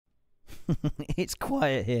It's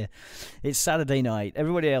quiet here. It's Saturday night.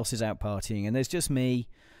 Everybody else is out partying, and there's just me,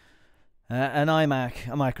 an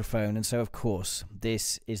iMac, a microphone, and so, of course,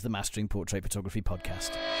 this is the Mastering Portrait Photography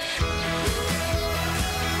podcast.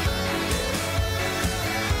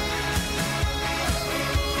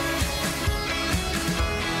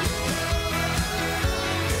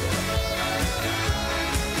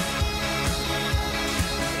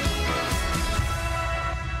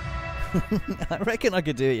 I reckon I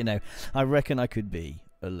could do it, you know. I reckon I could be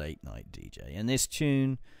a late night DJ. And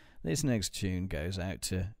this next tune goes out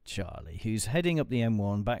to Charlie, who's heading up the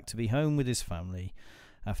M1 back to be home with his family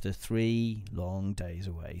after 3 long days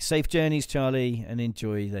away. Safe journeys, Charlie, and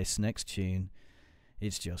enjoy this next tune.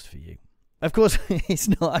 It's just for you. Of course, it's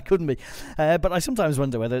not. I couldn't be. But I sometimes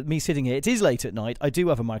wonder whether me sitting here, it is late at night. I do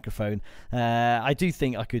have a microphone. I do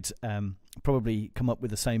think I could probably come up with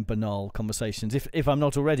the same banal conversations, if I'm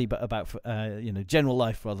not already, but about general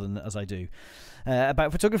life rather than as I do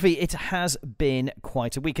about photography. It has been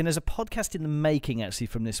quite a week, and there's a podcast in the making actually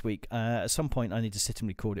from this week. At some point, I need to sit and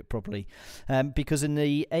record it properly, because in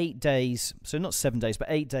the 8 days, so not 7 days, but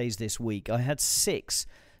 8 days this week, I had 6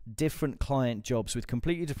 different client jobs with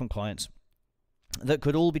completely different clients that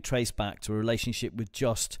could all be traced back to a relationship with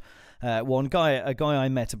just one guy, a guy I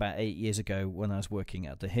met about 8 years ago when I was working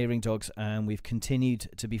at the Hearing Dogs, and we've continued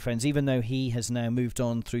to be friends, even though he has now moved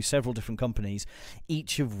on through several different companies,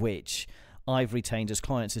 each of which I've retained as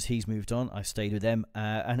clients as he's moved on. I've stayed with them,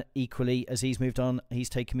 and equally as he's moved on, he's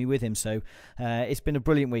taken me with him. So it's been a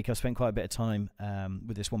brilliant week. I've spent quite a bit of time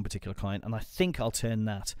with this one particular client, and I think I'll turn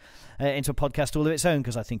that into a podcast all of its own,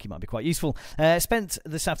 because I think it might be quite useful. Spent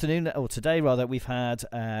this afternoon, or today rather, we've had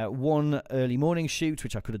one early morning shoot,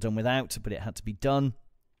 which I could have done without, but it had to be done.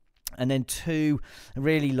 And then 2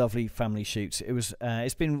 really lovely family shoots.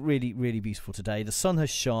 It's been really, really beautiful today. The sun has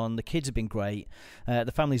shone, the kids have been great,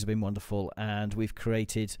 the families have been wonderful, and we've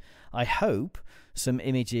created, I hope, some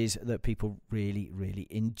images that people really, really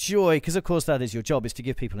enjoy, because of course that is your job, is to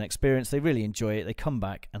give people an experience. They really enjoy it, they come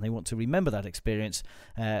back and they want to remember that experience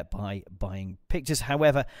by buying pictures.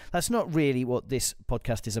 However, that's not really what this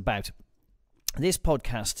podcast is about. This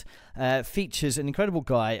podcast features an incredible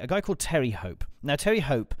guy, a guy called Terry Hope. Now, Terry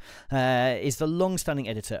Hope is the long-standing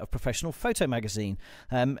editor of Professional Photo magazine.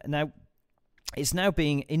 Now, it's now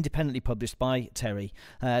being independently published by Terry,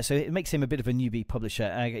 so it makes him a bit of a newbie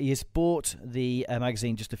publisher. He has bought the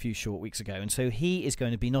magazine just a few short weeks ago, and so he is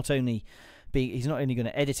going to be he's not only going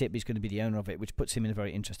to edit it, but he's going to be the owner of it, which puts him in a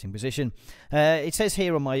very interesting position. It says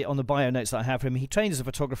here on the bio notes that I have for him, he trained as a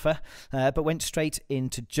photographer, but went straight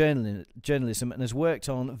into journalism and has worked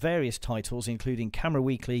on various titles, including Camera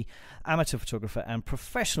Weekly, Amateur Photographer, and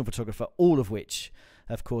Professional Photographer, all of which,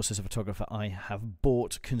 of course, as a photographer, I have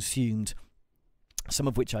bought, consumed, some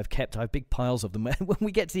of which I've kept. I have big piles of them. When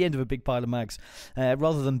we get to the end of a big pile of mags,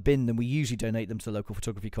 rather than bin them, we usually donate them to the local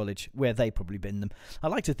photography college, where they probably bin them. I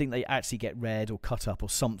like to think they actually get read or cut up or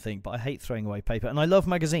something, but I hate throwing away paper. And I love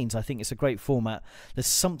magazines. I think it's a great format. There's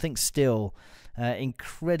something still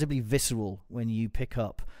incredibly visceral when you pick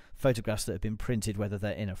up photographs that have been printed, whether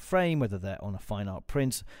they're in a frame, whether they're on a fine art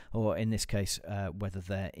print, or in this case, whether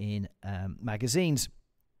they're in magazines.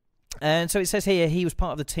 And so it says here he was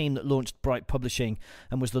part of the team that launched Bright Publishing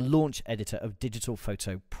and was the launch editor of Digital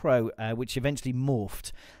Photo Pro, which eventually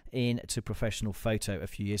morphed into Professional Photo a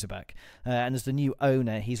few years back. And as the new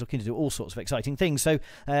owner, he's looking to do all sorts of exciting things. So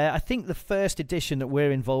I think the first edition that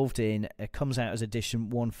we're involved in comes out as edition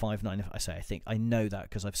 159. If I say I think, I know that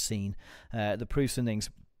because I've seen the proofs and things.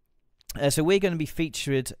 So we're going to be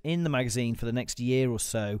featured in the magazine for the next year or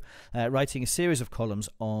so, writing a series of columns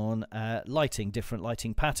on lighting, different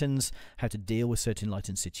lighting patterns, how to deal with certain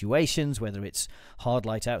lighting situations, whether it's hard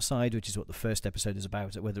light outside, which is what the first episode is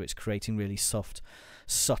about, whether it's creating really soft,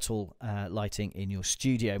 subtle lighting in your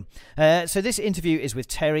studio. So this interview is with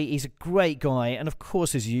Terry. He's a great guy, and of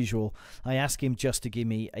course, as usual, I ask him just to give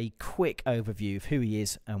me a quick overview of who he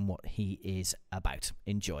is and what he is about.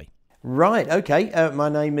 Enjoy. Right, okay. My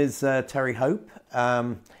name is Terry Hope.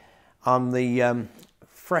 I'm the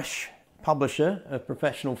fresh publisher of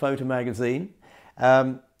Professional Photo magazine.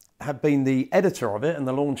 Have been the editor of it and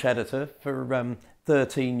the launch editor for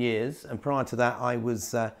 13 years. And prior to that, I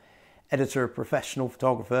was editor of Professional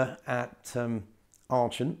Photographer at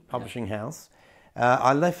Archant Publishing House.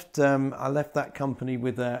 I left that company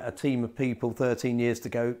with a team of people 13 years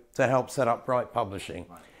ago to help set up Bright Publishing.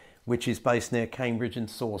 Right. Which is based near Cambridge and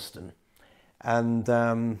Sawston.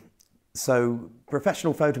 And so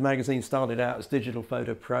Professional Photo magazine started out as Digital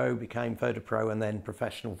Photo Pro, became Photo Pro, and then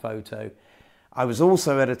Professional Photo. I was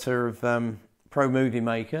also editor of Pro Movie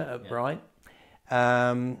Maker at Bright.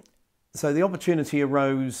 So the opportunity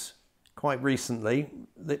arose quite recently,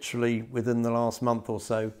 literally within the last month or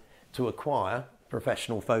so, to acquire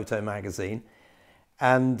Professional Photo magazine.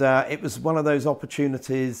 And it was one of those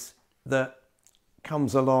opportunities that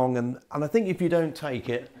comes along, and I think if you don't take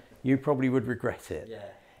it, you probably would regret it.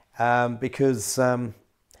 Yeah. Because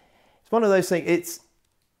it's one of those things,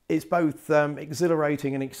 it's both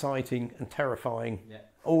exhilarating and exciting and terrifying,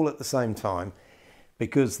 all at the same time,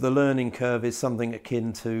 because the learning curve is something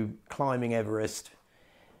akin to climbing Everest.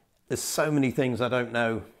 There's so many things I don't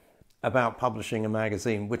know about publishing a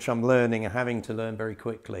magazine, which I'm learning and having to learn very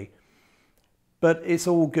quickly. But it's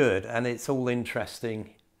all good and it's all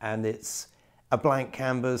interesting and it's a blank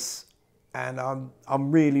canvas, and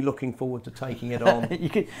I'm really looking forward to taking it on.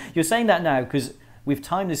 You're saying that now because we've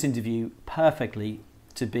timed this interview perfectly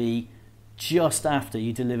to be just after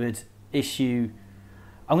you delivered issue,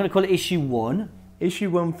 I'm going to call it issue 1.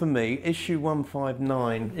 Issue 1 for me, issue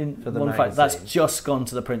 159 for the magazine. That's just gone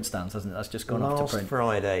to the print stands, hasn't it? That's just gone off to print. Last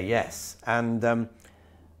Friday, yes. And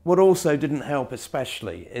what also didn't help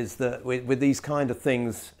especially is that with these kind of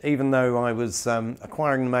things, even though I was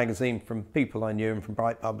acquiring the magazine from people I knew and from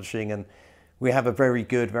Bright Publishing, and we have a very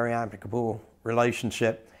good, very amicable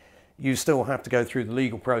relationship, you still have to go through the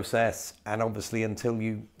legal process, and obviously until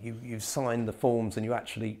you've signed the forms and you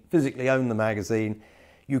actually physically own the magazine,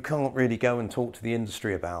 you can't really go and talk to the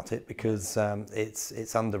industry about it because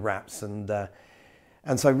it's under wraps, and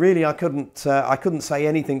so really I couldn't say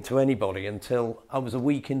anything to anybody until I was a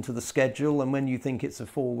week into the schedule. And when you think it's a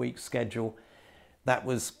 4-week schedule, that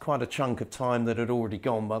was quite a chunk of time that had already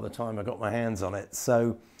gone by the time I got my hands on it.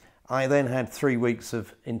 So I then had 3 weeks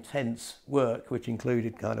of intense work, which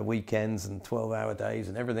included kind of weekends and 12-hour days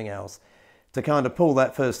and everything else, to kind of pull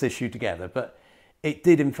that first issue together. But it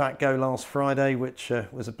did in fact go last Friday, which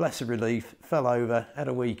was a blessed relief. Fell over, had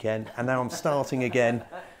a weekend, and now I'm starting again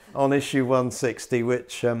on issue 160,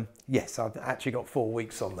 which yes, I've actually got 4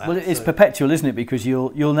 weeks on that. Well, it's perpetual, isn't it? Because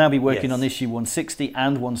you'll now be working on issue 160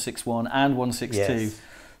 and 161 and 162. Yes.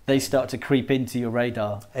 They start to creep into your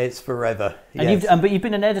radar. It's forever. And yes. but you've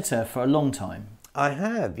been an editor for a long time. I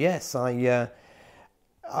have, yes.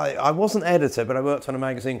 I wasn't editor, but I worked on a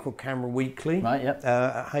magazine called Camera Weekly, right? Yep.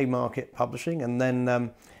 At Haymarket Publishing, and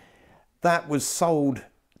then that was sold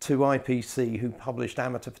to IPC, who published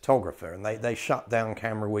Amateur Photographer, and they shut down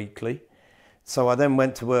Camera Weekly. So I then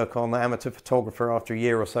went to work on Amateur Photographer after a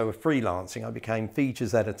year or so of freelancing. I became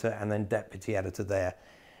features editor and then deputy editor there.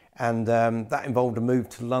 And that involved a move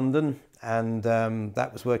to London, and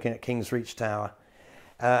that was working at King's Reach Tower.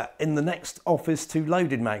 In the next office to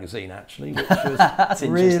Loaded magazine, actually, which was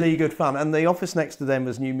really good fun. And the office next to them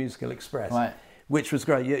was New Musical Express, right, which was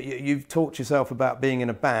great. You've talked yourself about being in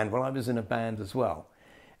a band. Well, I was in a band as well.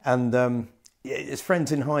 And it's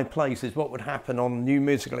Friends in High Places. What would happen on New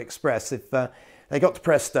Musical Express if they got to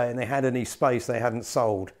press day and they had any space they hadn't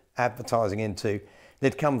sold advertising into,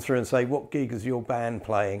 they'd come through and say, "What gig is your band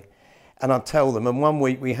playing?" And I'd tell them. And one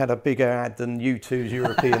week we had a bigger ad than U2's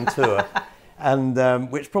European tour, and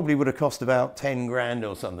which probably would have cost about 10 grand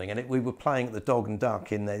or something. And we were playing at the Dog and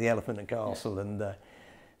Duck in the Elephant and Castle, and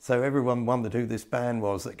so everyone wondered who this band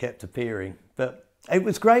was that kept appearing. But it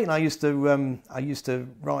was great, and I used to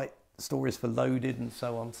write stories for Loaded and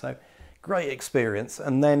so on. So great experience.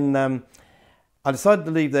 And then I decided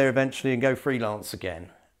to leave there eventually and go freelance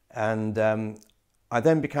again. And I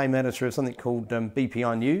then became editor of something called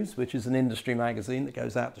BPI News, which is an industry magazine that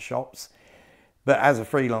goes out to shops, but as a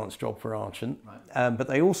freelance job for Archant. Right. But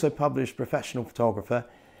they also published Professional Photographer.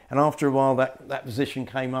 And after a while, that position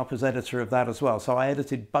came up as editor of that as well. So I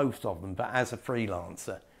edited both of them, but as a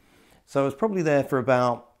freelancer. So I was probably there for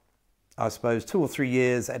about, I suppose, 2 or 3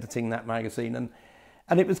 years editing that magazine.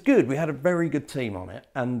 And it was good. We had a very good team on it.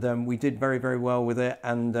 And we did very, very well with it.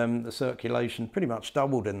 And the circulation pretty much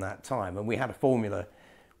doubled in that time. And we had a formula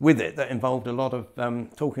with it that involved a lot of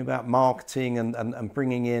talking about marketing and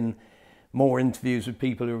bringing in more interviews with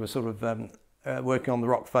people who were sort of working on the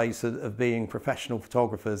rock face of being professional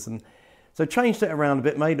photographers. And so changed it around a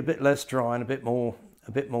bit, made it a bit less dry and a bit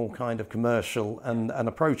more kind of commercial and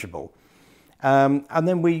approachable. And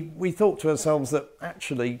then we thought to ourselves that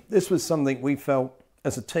actually this was something we felt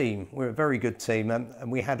as a team, we're a very good team,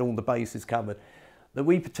 and we had all the bases covered, that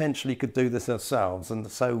we potentially could do this ourselves. And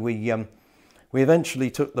so we eventually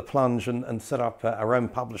took the plunge and set up our own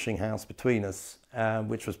publishing house between us,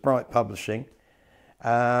 which was Bright Publishing,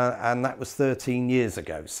 and that was 13 years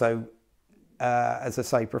ago. So as I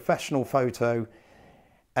say, Professional Photo,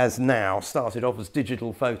 as now, started off as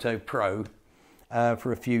Digital Photo Pro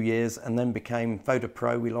for a few years, and then became Photo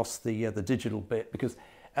Pro. We lost the digital bit because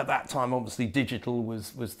at that time, obviously, digital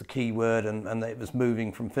was the key word, and it was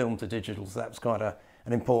moving from film to digital, so that was quite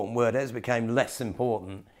an important word. As it became less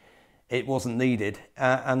important, it wasn't needed.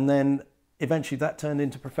 And then eventually that turned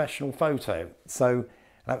into professional photo. So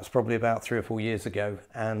that was probably about 3 or 4 years ago.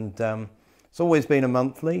 And it's always been a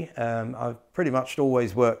monthly. I've pretty much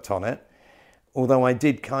always worked on it. Although I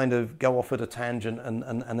did kind of go off at a tangent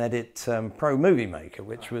and edit Pro Movie Maker,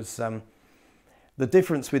 which was... the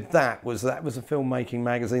difference with that was a filmmaking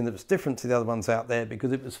magazine that was different to the other ones out there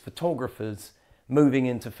because it was photographers moving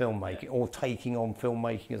into filmmaking or taking on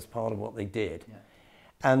filmmaking as part of what they did. Yeah.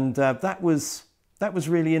 And that was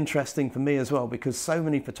really interesting for me as well, because so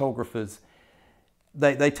many photographers,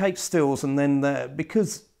 they take stills, and then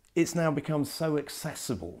because it's now become so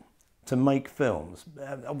accessible to make films,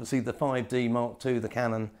 obviously the 5D Mark II, the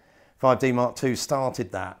Canon 5D Mark II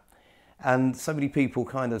started that. And so many people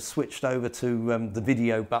kind of switched over to the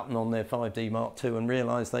video button on their 5D Mark II and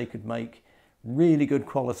realised they could make really good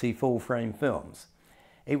quality full frame films.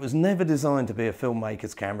 It was never designed to be a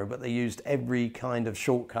filmmaker's camera, but they used every kind of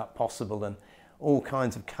shortcut possible and all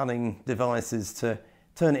kinds of cunning devices to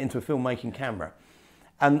turn it into a filmmaking camera.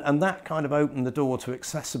 And that kind of opened the door to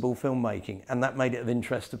accessible filmmaking, and that made it of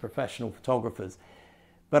interest to professional photographers.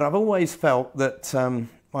 But I've always felt that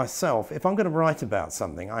myself, if I'm going to write about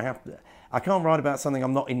something, I can't write about something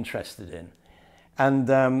I'm not interested in.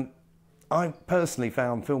 And I personally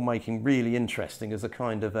found filmmaking really interesting as a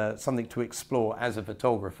kind of something to explore as a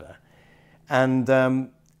photographer.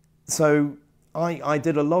 And so I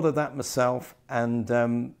did a lot of that myself,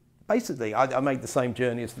 and basically I made the same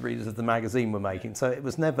journey as the readers of the magazine were making. So it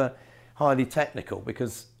was never highly technical,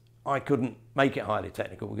 because I couldn't make it highly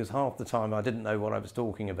technical, because half the time I didn't know what I was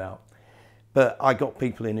talking about. But I got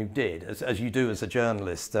people in who did, as you do as a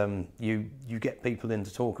journalist. You get people in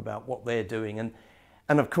to talk about what they're doing,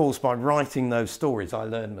 and of course by writing those stories I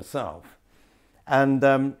learned myself. And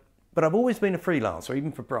but I've always been a freelancer,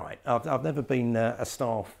 even for Bright. I've never been a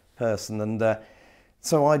staff person, and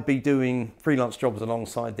so I'd be doing freelance jobs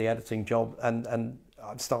alongside the editing job, and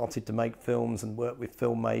I've started to make films and work with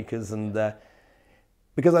filmmakers, and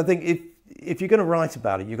because I think if you're going to write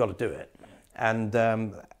about it, you've got to do it.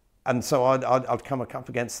 And so I'd come up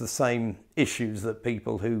against the same issues that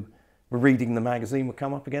people who were reading the magazine would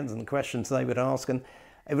come up against, and the questions they would ask. And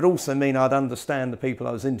it would also mean I'd understand the people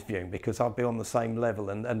I was interviewing, because I'd be on the same level,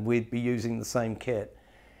 and we'd be using the same kit.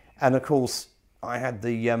 And of course, I had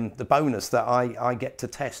the bonus that I get to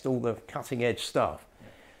test all the cutting edge stuff.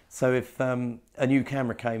 So if a new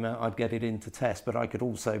camera came out, I'd get it in to test, but I could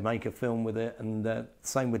also make a film with it, and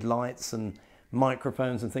same with lights and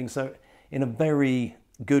microphones and things. So in a very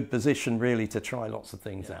good position really to try lots of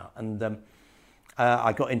things out. And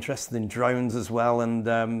I got interested in drones as well,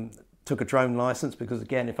 and took a drone license, because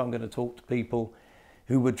again, if I'm going to talk to people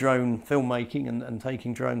who were drone filmmaking and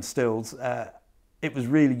taking drone stills, it was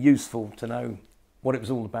really useful to know what it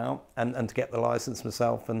was all about, and to get the license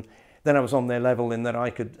myself. And then I was on their level in that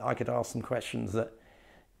I could ask them questions, that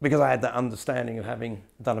because I had that understanding of having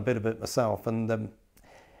done a bit of it myself. And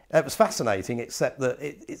it was fascinating, except that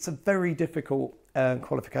it's a very difficult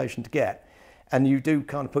qualification to get, and you do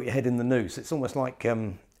kind of put your head in the noose. It's almost like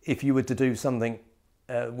if you were to do something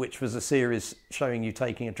which was a series showing you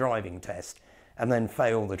taking a driving test and then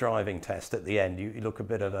fail the driving test at the end, you look a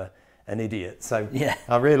bit of an idiot. So yeah.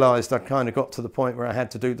 I realised I kind of got to the point where I had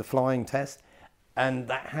to do the flying test, and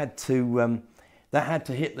that had to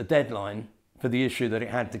hit the deadline for the issue that it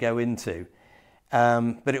had to go into.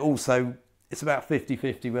 But it's about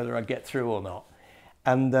 50-50 whether I'd get through or not.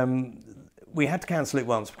 And we had to cancel it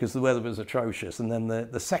once because the weather was atrocious, and then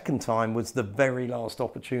the second time was the very last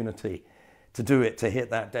opportunity to do it, to hit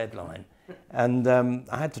that deadline. And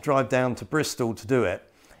I had to drive down to Bristol to do it,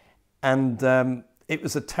 and it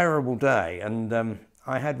was a terrible day. And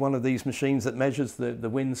I had one of these machines that measures the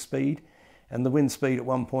wind speed, and the wind speed at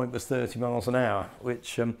one point was 30 miles an hour,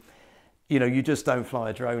 which you just don't fly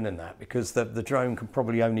a drone in that, because the drone can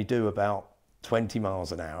probably only do about 20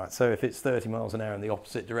 miles an hour. So if it's 30 miles an hour in the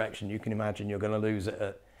opposite direction, you can imagine you're going to lose it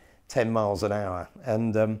at 10 miles an hour.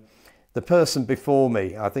 And the person before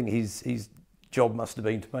me, I think his job must have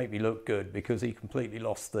been to make me look good, because he completely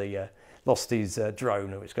lost his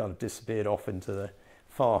drone, which kind of disappeared off into the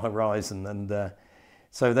far horizon. And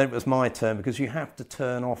so then it was my turn, because you have to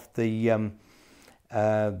turn off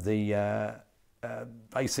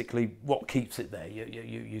basically what keeps it there.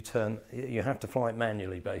 You have to fly it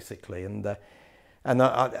manually, basically, and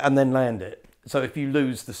then land it. So if you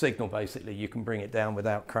lose the signal, basically, you can bring it down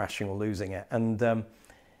without crashing or losing it. And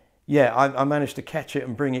yeah, I managed to catch it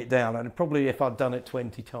and bring it down. And probably if I'd done it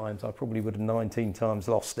 20 times, I probably would have 19 times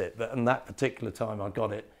lost it. But on that particular time, I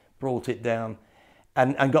got it, brought it down,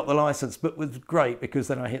 and got the license, but was great because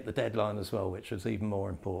then I hit the deadline as well, which was even more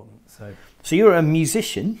important. So you're a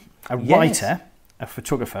musician, a Yes. writer, a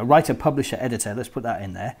photographer, writer, publisher, editor. Let's put that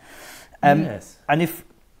in there. Yes. And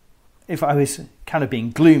if I was kind of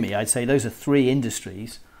being gloomy, I'd say those are three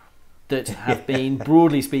industries that have been,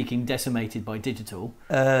 broadly speaking, decimated by digital.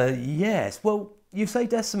 Yes. Well, you say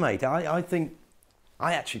decimate.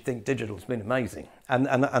 I actually think digital's been amazing, and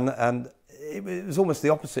it was almost the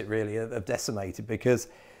opposite really of decimated, because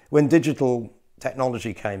when digital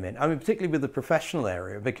technology came in, I mean, particularly with the professional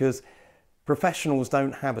area, because professionals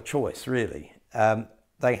don't have a choice really.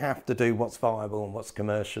 They have to do what's viable and what's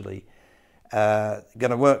commercially going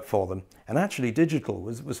to work for them. And actually digital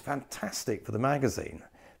was fantastic for the magazine,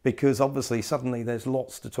 because obviously suddenly there's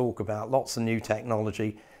lots to talk about, lots of new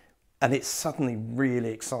technology, and it's suddenly really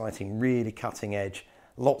exciting, really cutting edge,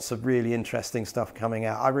 lots of really interesting stuff coming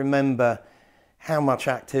out. I remember how much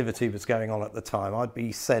activity was going on at the time. I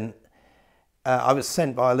was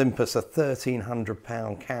sent by Olympus a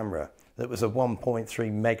 £1,300 camera that was a 1.3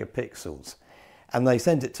 megapixels. And they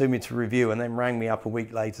sent it to me to review and then rang me up a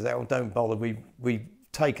week later and said, oh, don't bother, we've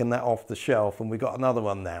taken that off the shelf and we've got another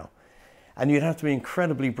one now. And you'd have to be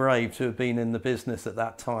incredibly brave to have been in the business at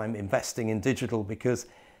that time, investing in digital, because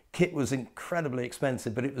kit was incredibly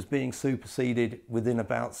expensive, but it was being superseded within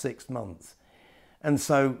about 6 months. And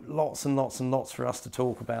so lots and lots and lots for us to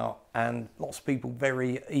talk about, and lots of people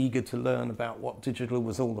very eager to learn about what digital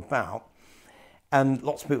was all about. And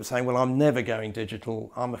lots of people saying, well, I'm never going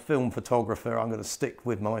digital. I'm a film photographer. I'm going to stick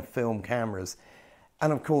with my film cameras.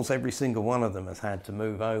 And of course, every single one of them has had to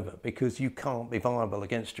move over, because you can't be viable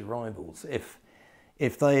against your rivals if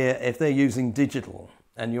they're using digital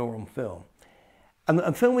and you're on film.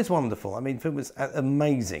 And film is wonderful. I mean, film is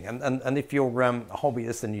amazing. And if you're a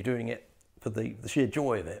hobbyist and you're doing it for the sheer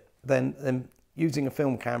joy of it, then using a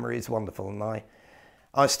film camera is wonderful. And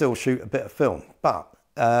I still shoot a bit of film. But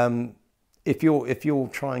if you're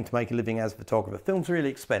trying to make a living as a photographer, film's really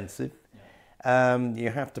expensive.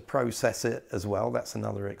 You have to process it as well. That's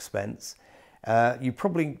another expense. You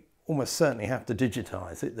probably almost certainly have to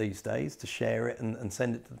digitize it these days to share it and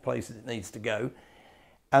send it to the places it needs to go.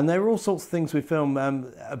 And there are all sorts of things with film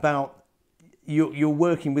about you're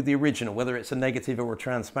working with the original, whether it's a negative or a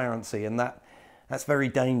transparency, and that's very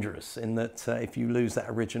dangerous in that if you lose that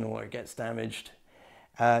original or it gets damaged,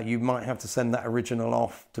 you might have to send that original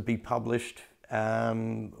off to be published,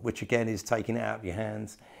 which again is taking it out of your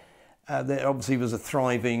hands. There obviously was a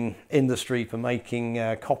thriving industry for making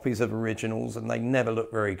copies of originals, and they never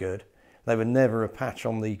looked very good. They were never a patch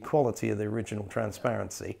on the quality of the original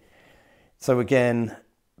transparency. So again,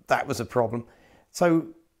 that was a problem. So,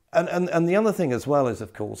 and the other thing as well is,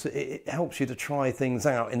 of course, it helps you to try things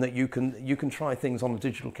out, in that you can try things on a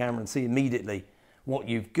digital camera and see immediately what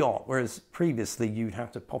you've got, whereas previously you'd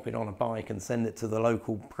have to pop it on a bike and send it to the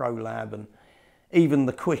local pro lab, and even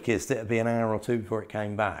the quickest it'd be an hour or two before it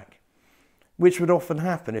came back, which would often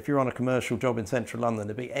happen if you're on a commercial job in central London.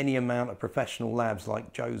 There'd be any amount of professional labs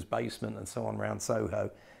like Joe's Basement and so on around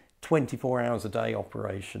Soho, 24 hours a day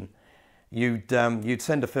operation. You'd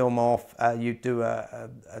send a film off, you'd do a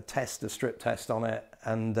strip test on it,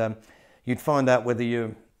 and you'd find out whether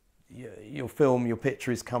your film, your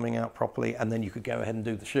picture is coming out properly, and then you could go ahead and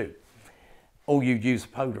do the shoot. Or you'd use a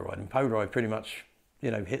Polaroid, and Polaroid pretty much,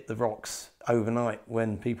 hit the rocks overnight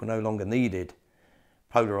when people no longer needed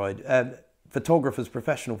Polaroid.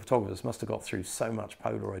 Professional photographers must have got through so much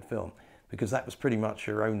Polaroid film, because that was pretty much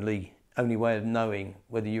your only way of knowing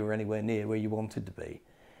whether you were anywhere near where you wanted to be.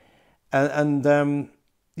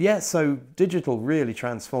 Yeah, so digital really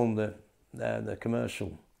transformed the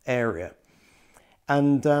commercial area.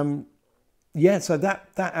 And yeah, so that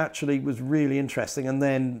actually was really interesting. And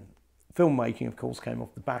then filmmaking, of course, came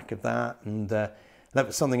off the back of that, and that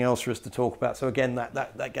was something else for us to talk about. So again,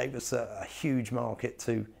 that gave us a huge market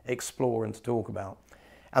to explore and to talk about,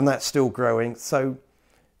 and that's still growing. So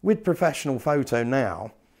with professional photo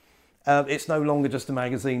now, it's no longer just a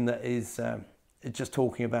magazine that is just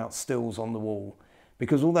talking about stills on the wall,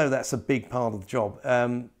 because although that's a big part of the job,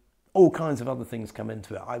 all kinds of other things come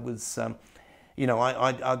into it. I was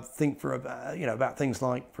I think about things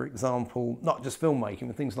like, for example, not just filmmaking,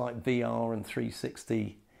 but things like VR and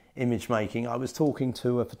 360 image making. I was talking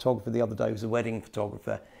to a photographer the other day who's a wedding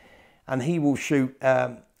photographer, and he will shoot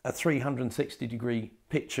a 360-degree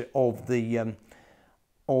picture of the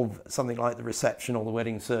of something like the reception or the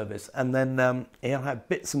wedding service, and then he'll have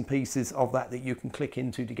bits and pieces of that you can click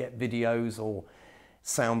into to get videos or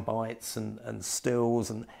sound bites and stills,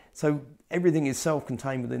 and so everything is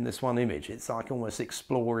self-contained within this one image. It's like almost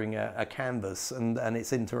exploring a canvas, and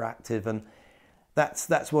it's interactive, and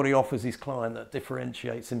that's what he offers his client that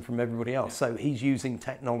differentiates him from everybody else. So he's using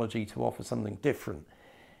technology to offer something different.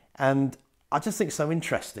 And I just think it's so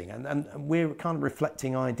interesting. And we're kind of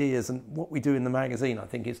reflecting ideas. And what we do in the magazine, I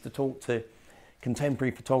think, is to talk to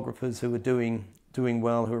contemporary photographers who are doing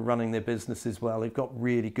well, who are running their businesses well, who've got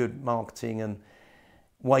really good marketing and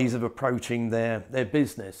ways of approaching their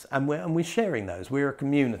business. And we're sharing those. We're a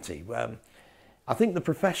community. I think the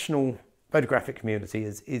professional photographic community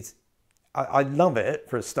is I love it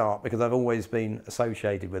for a start because I've always been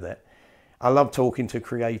associated with it. I love talking to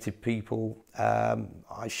creative people.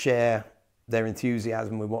 I share their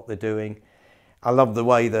enthusiasm with what they're doing. I love the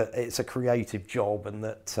way that it's a creative job and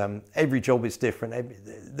that every job is different.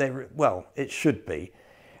 Well, it should be.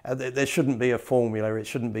 There shouldn't be a formula. It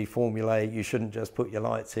shouldn't be formulaic. You shouldn't just put your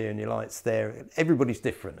lights here and your lights there. Everybody's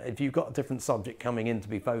different. If you've got a different subject coming in to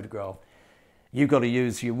be photographed, you've got to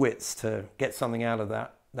use your wits to get something out of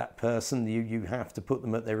that person. You have to put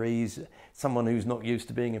them at their ease. Someone who's not used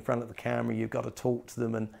to being in front of the camera, you've got to talk to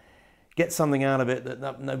them and get something out of it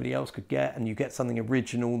that nobody else could get, and you get something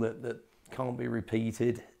original that can't be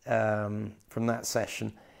repeated from that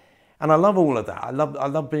session. And I love all of that. I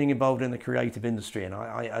love being involved in the creative industry, and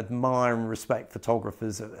I admire and respect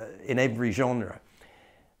photographers in every genre.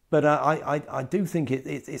 But I do think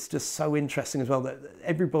it's just so interesting as well that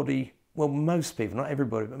everybody, well, most people, not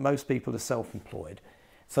everybody, but most people are self-employed.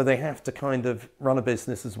 So they have to kind of run a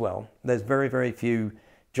business as well. There's very, very few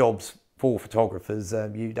jobs for photographers.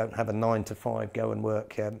 You don't have a 9-to-5 go and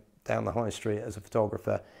work down the high street as a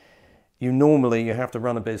photographer. You have to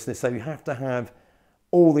run a business, so you have to have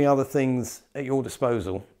all the other things at your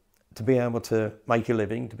disposal to be able to make a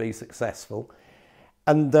living, to be successful.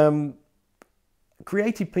 And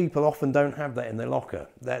creative people often don't have that in their locker.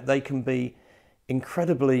 They can be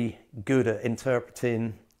incredibly good at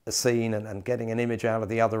interpreting a scene and getting an image out of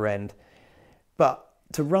the other end. But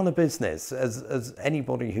to run a business, as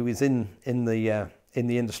anybody who is in the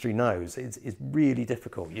industry knows, is really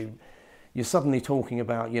difficult. You're suddenly talking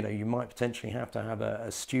about, you might potentially have to have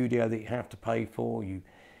a studio that you have to pay for.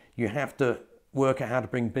 You have to work out how to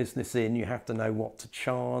bring business in. You have to know what to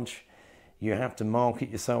charge. You have to market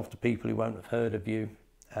yourself to people who won't have heard of you.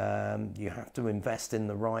 You have to invest in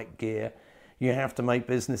the right gear. You have to make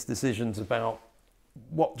business decisions about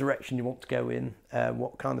what direction you want to go in,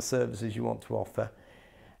 what kind of services you want to offer.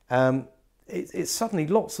 It's suddenly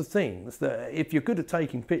lots of things that if you're good at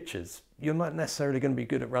taking pictures, you're not necessarily going to be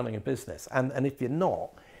good at running a business. And if you're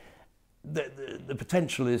not, the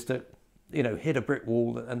potential is to, hit a brick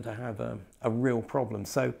wall and to have a real problem.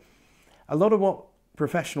 So a lot of what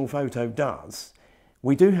professional photo does,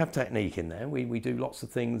 we do have technique in there. We do lots of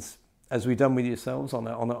things, as we've done with yourselves, on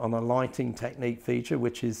a lighting technique feature,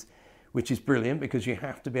 which is brilliant because you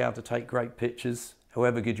have to be able to take great pictures,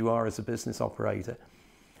 however good you are as a business operator.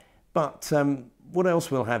 But what else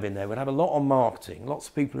we'll have in there? We'll have a lot on marketing. Lots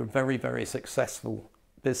of people who are very, very successful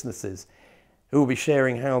businesses who will be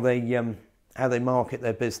sharing how they market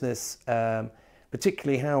their business,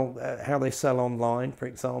 particularly how they sell online. For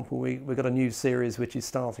example, we've got a new series which is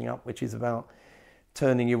starting up, which is about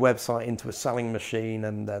turning your website into a selling machine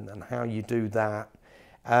and how you do that.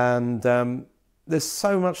 And there's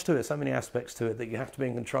so much to it, so many aspects to it that you have to be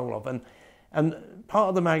in control of. And part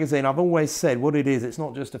of the magazine, I've always said what it is, it's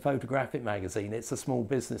not just a photographic magazine, it's a small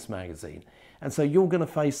business magazine. And so you're going to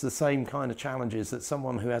face the same kind of challenges that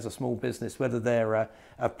someone who has a small business, whether they're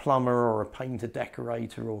a plumber or a painter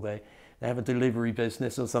decorator, or they have a delivery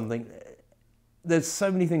business or something. There's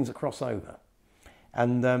so many things that cross over.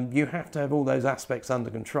 And you have to have all those aspects under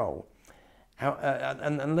control.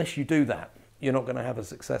 And unless you do that, you're not going to have a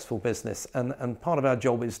successful business. And part of our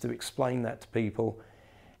job is to explain that to people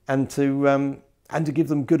and to give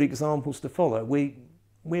them good examples to follow.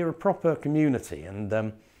 We're a proper community, and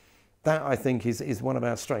that, I think, is one of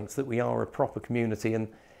our strengths, that we are a proper community.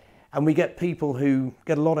 And we get people who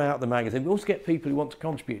get a lot out of the magazine. We also get people who want to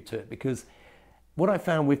contribute to it, because what I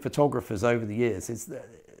found with photographers over the years is that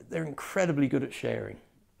they're incredibly good at sharing.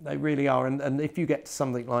 They really are. And if you get to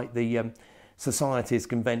something like the Society's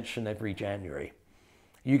convention every January,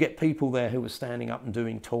 you get people there who are standing up and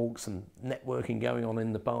doing talks and networking going on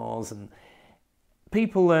in the bars, and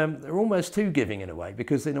people they're almost too giving in a way,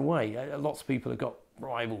 because in a way lots of people have got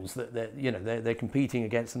rivals that they're competing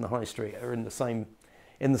against in the high street, or in the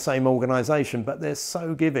same organisation, but they're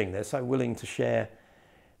so giving, they're so willing to share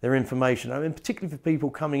their information. I mean, particularly for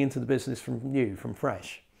people coming into the business from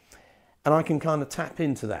fresh. And I can kind of tap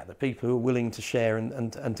into that, the people who are willing to share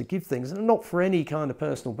and to give things, and not for any kind of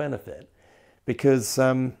personal benefit, because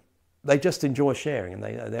they just enjoy sharing, and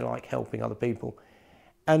they like helping other people.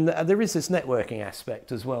 And there is this networking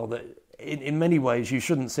aspect as well, that in many ways, you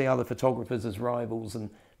shouldn't see other photographers as rivals and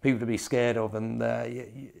people to be scared of. And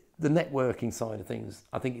the networking side of things,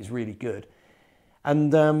 I think, is really good.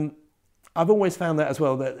 And I've always found that as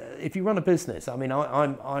well, that if you run a business, I mean, I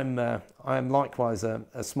am likewise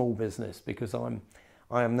a small business, because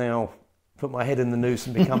I am now put my head in the noose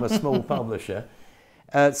and become a small publisher.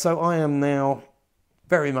 So I am now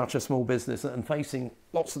very much a small business and facing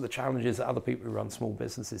lots of the challenges that other people who run small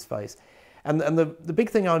businesses face. And the big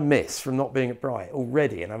thing I miss from not being at Bright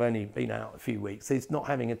already, and I've only been out a few weeks, is not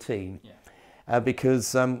having a team. Yeah.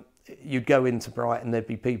 Because you'd go into Bright and there'd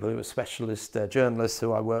be people who are specialist journalists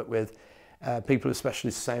who I work with, people who are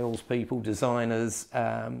specialist salespeople, designers,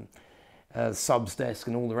 subs desk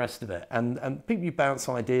and all the rest of it. And people you bounce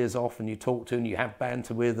ideas off and you talk to and you have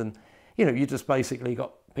banter with, and you just basically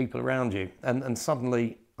got people around you. And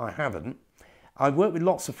suddenly I haven't. I've worked with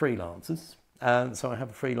lots of freelancers. So I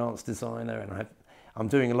have a freelance designer, and I'm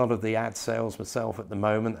doing a lot of the ad sales myself at the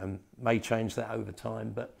moment, and may change that over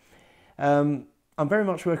time. But I'm very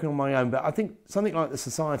much working on my own. But I think something like the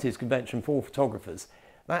Society's Convention for Photographers,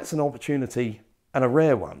 that's an opportunity, and a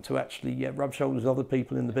rare one, to actually rub shoulders with other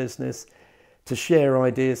people in the business, to share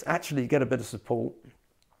ideas, actually get a bit of support.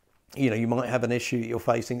 You might have an issue that you're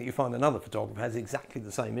facing that you find another photographer has exactly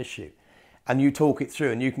the same issue, and you talk it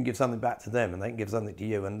through, and you can give something back to them, and they can give something to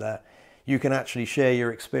you, and you can actually share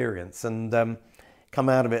your experience and come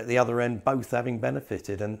out of it at the other end both having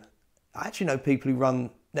benefited. And I actually know people who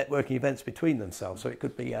run networking events between themselves. So it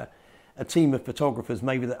could be a team of photographers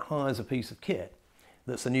maybe that hires a piece of kit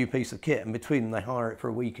that's a new piece of kit, and between them they hire it for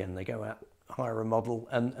a weekend. They go out, hire a model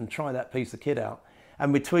and try that piece of kit out.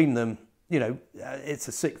 And between them, it's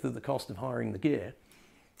a sixth of the cost of hiring the gear.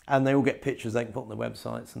 And they all get pictures they can put on their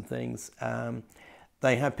websites and things.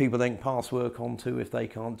 They have people they can pass work on to if they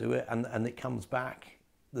can't do it, and it comes back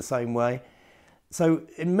the same way. So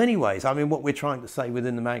in many ways, I mean, what we're trying to say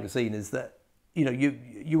within the magazine is that,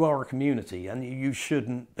 you are a community, and you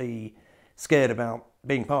shouldn't be scared about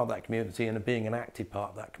being part of that community and being an active part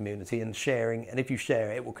of that community and sharing. And if you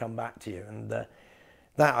share it, it will come back to you. And that,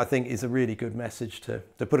 I think, is a really good message to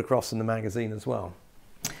put across in the magazine as well.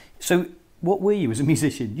 So what were you as a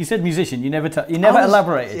musician? You said musician, you never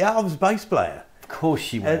elaborated. Yeah, I was a bass player. Of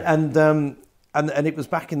course you were. And it was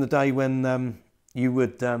back in the day when you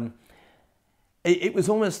would... It was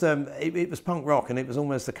almost... it was punk rock, and it was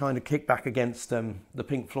almost a kind of kickback against the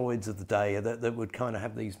Pink Floyds of the day that would kind of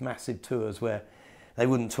have these massive tours where they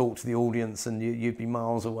wouldn't talk to the audience, and you'd be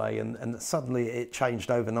miles away, and suddenly it changed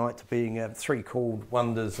overnight to being 3 chord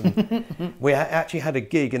wonders. And we actually had a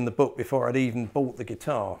gig in the book before I'd even bought the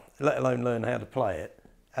guitar, let alone learn how to play it.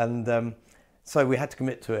 And so we had to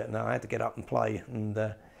commit to it, and I had to get up and play,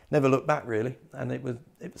 and never look back really. And it was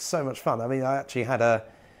so much fun. I mean, I actually had a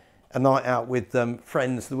night out with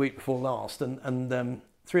friends the week before last, and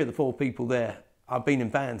 3 of the 4 people there I've been in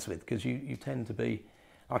bands with, because you tend to be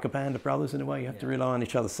like a band of brothers in a way. You have to rely on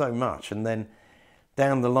each other so much, and then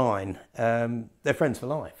down the line they're friends for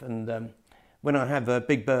life. And when I have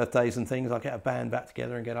big birthdays and things, I get a band back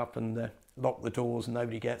together and get up and lock the doors, and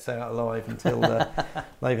nobody gets out alive until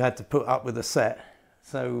they've had to put up with a set.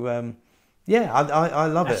 So yeah, I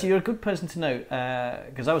love it. Actually, you're a good person to know,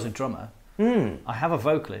 because I was a drummer. I have a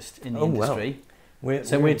vocalist in the industry. Well.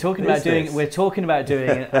 We're talking about doing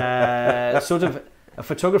sort of a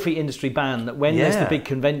photography industry band, that when there's the big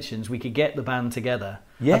conventions, we could get the band together.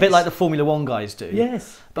 Yes. A bit like the Formula One guys do.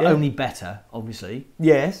 Yes. But only better, obviously.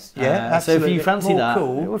 Yes. Yeah. Absolutely. So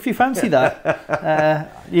if you fancy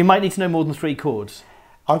that, you might need to know more than 3 chords.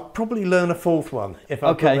 I'd probably learn a 4th one if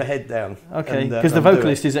I put my head down. Okay. Because the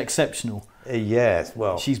vocalist is exceptional. Yes.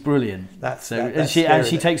 Well, she's brilliant. And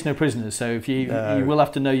she takes no prisoners. So if you will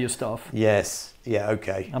have to know your stuff. Yes. Yeah,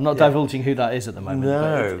 okay. I'm not divulging who that is at the moment.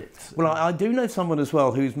 No. Well, I do know someone as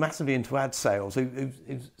well who's massively into ad sales,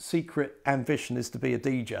 whose secret ambition is to be a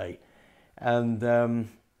DJ. And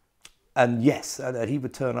yes, he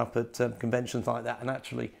would turn up at conventions like that and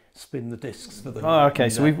actually spin the discs for them. Oh, okay.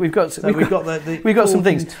 So we've got some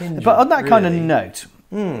things. Contingent, but on that kind of note,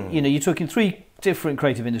 you're talking 3 different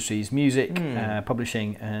creative industries: music,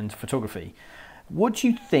 publishing, and photography. What do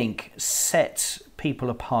you think sets people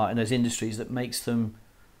apart in those industries that makes them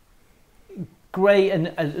great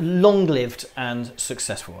and long-lived and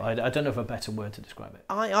successful? I don't know of a better word to describe it.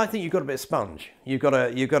 I think you've got to be a sponge. You've got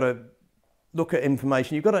to look at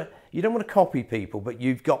information. You don't want to copy people, but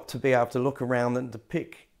you've got to be able to look around and to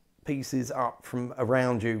pick pieces up from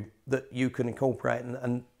around you that you can incorporate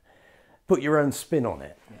and put your own spin on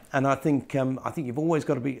it. Yeah. And I think you've always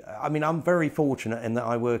got to be. I mean, I'm very fortunate in that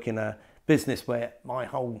I work in a business where my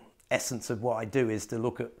whole essence of what I do is to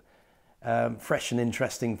look at fresh and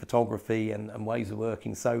interesting photography and ways of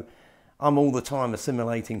working. So I'm all the time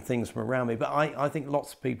assimilating things from around me. But I think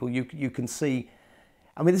lots of people, you can see,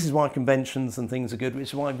 I mean, this is why conventions and things are good, which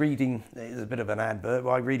is why reading, is a bit of an advert,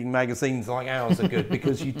 why reading magazines like ours are good,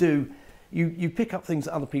 because you pick up things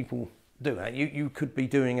that other people do. You could be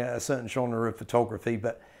doing a certain genre of photography,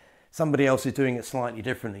 but somebody else is doing it slightly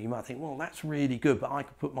differently. You might think, well, that's really good, but I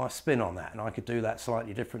could put my spin on that and I could do that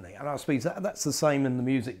slightly differently. And I suppose that's the same in the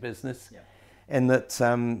music business, in that,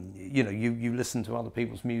 you know, you listen to other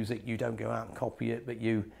people's music, you don't go out and copy it, but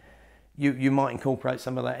you might incorporate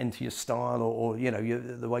some of that into your style, or you know,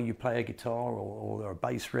 the way you play a guitar, or a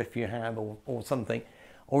bass riff you have, or something,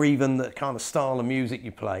 or even the kind of style of music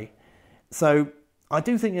you play. So I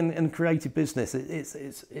do think in creative business,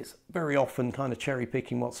 it's very often kind of cherry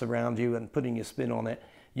picking what's around you and putting your spin on it.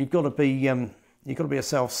 You've got to be a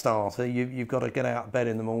self-starter. You've got to get out of bed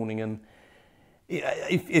in the morning, and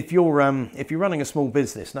if you're running a small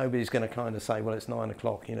business, nobody's going to kind of say, well, it's 9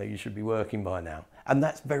 o'clock, you know, you should be working by now. And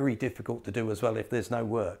that's very difficult to do as well if there's no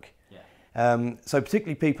work. So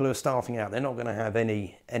particularly people who are starting out, they're not going to have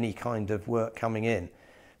any kind of work coming in.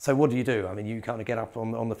 So what do? I mean, you kind of get up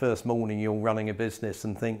on the first morning, you're running a business,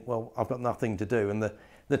 and think, well, I've got nothing to do. And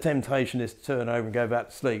the temptation is to turn over and go back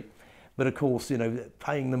to sleep. But of course, you know,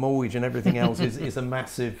 paying the mortgage and everything else is a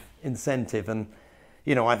massive incentive. And,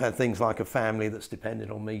 you know, I've had things like a family that's depended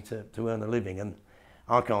on me to earn a living, and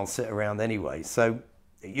I can't sit around anyway. So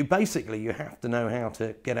you have to know how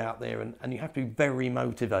to get out there, and you have to be very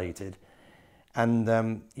motivated.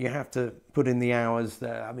 And you have to put in the hours.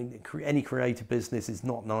 I mean, any creative business is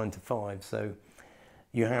not 9 to 5, so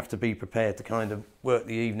you have to be prepared to kind of work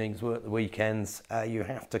the evenings, work the weekends. You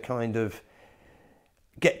have to kind of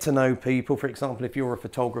get to know people. For example, if you're a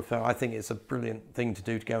photographer, I think it's a brilliant thing to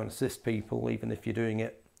do to go and assist people, even if you're doing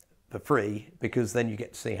it for free, because then you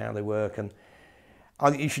get to see how they work. And I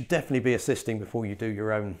think you should definitely be assisting before you do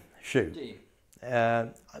your own shoot.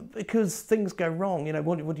 Because things go wrong, you know,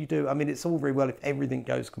 what do you do? I mean, it's all very well if everything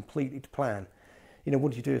goes completely to plan. You know,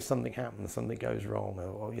 what do you do if something happens, something goes wrong,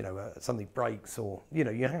 or you know, something breaks, or, you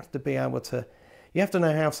know, you have to be able to, you have to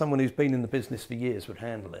know how someone who's been in the business for years would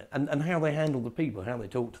handle it, and how they handle the people, how they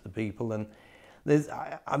talk to the people. And there's,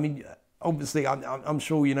 I mean, obviously, I'm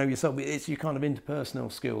sure you know yourself, it's your kind of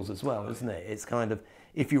interpersonal skills as well, isn't it? It's kind of,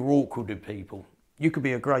 if you're awkward with people, you could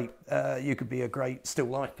be a great still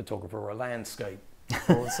life photographer or a landscape.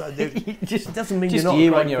 It doesn't mean you're not a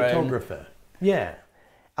great photographer. Yeah,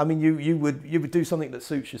 I mean you would do something that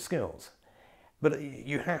suits your skills, but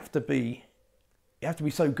you have to be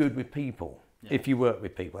so good with people if you work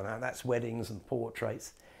with people. Now that's weddings and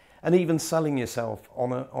portraits, and even selling yourself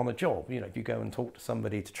on a job. You know, if you go and talk to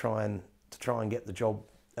somebody to try and get the job,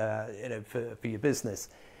 you know, for your business.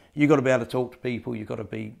 You've got to be able to talk to people, you've got to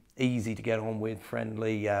be easy to get on with,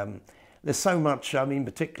 friendly. There's so much, I mean,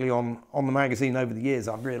 particularly on the magazine over the years,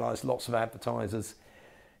 I've realised lots of advertisers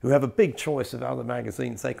who have a big choice of other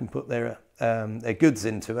magazines they can put their goods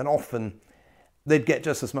into, and often they'd get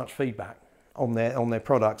just as much feedback on their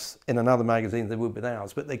products in another magazine as they would with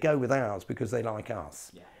ours, but they go with ours because they like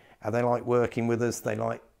us. And they like working with us, they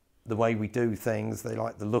like the way we do things, they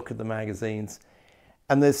like the look of the magazines.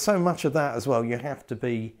 And there's so much of that as well. You have to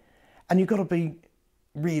be, and you've got to be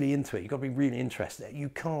really into it. You've got to be really interested. You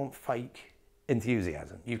can't fake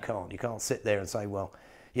enthusiasm. You can't sit there and say, well,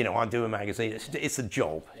 you know, I do a magazine. It's a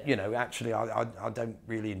job. You know, actually, I don't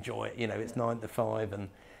really enjoy it. You know, it's 9 to 5, and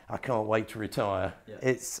I can't wait to retire.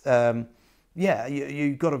 It's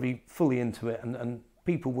you've got to be fully into it, and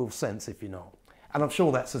people will sense if you're not. And I'm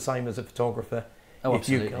sure that's the same as a photographer. Oh,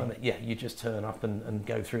 absolutely. You just turn up and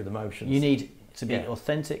go through the motions. You need to be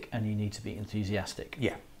authentic, and you need to be enthusiastic.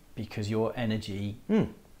 Yeah. Because your energy,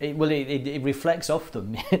 it reflects off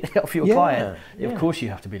them, off your client. Of course you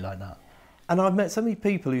have to be like that. And I've met so many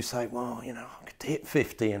people who say, well, you know, I could hit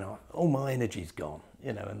 50 and all my energy's gone,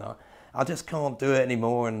 you know, and I just can't do it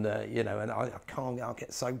anymore, and, you know, and I can't, I'll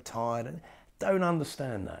get so tired, and don't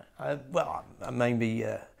understand that.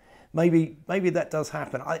 Maybe that does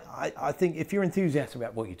happen. I think if you're enthusiastic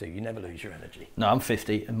about what you do, you never lose your energy. No, I'm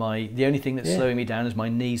 50, and the only thing that's slowing me down is my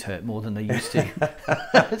knees hurt more than they used to.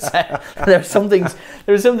 So, there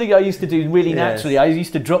was something I used to do really naturally. I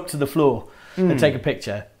used to drop to the floor and take a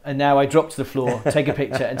picture, and now I drop to the floor, take a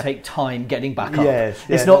picture, and take time getting back up.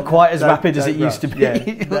 It's not quite as rapid as it used to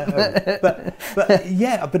be. But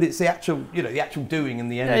it's the actual doing and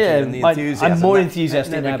the energy and the enthusiasm. I'm more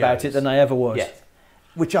enthusiastic now about it than I ever was.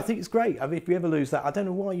 Which I think is great. I mean, if you ever lose that, I don't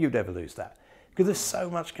know why you'd ever lose that, because there's so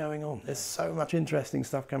much going on. There's so much interesting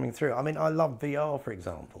stuff coming through. I mean, I love VR, for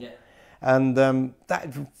example. And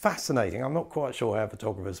that's fascinating. I'm not quite sure how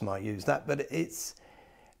photographers might use that, but it's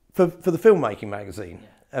for the filmmaking magazine,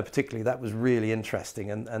 particularly, that was really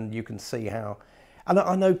interesting. And you can see how, and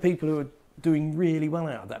I know people who are doing really well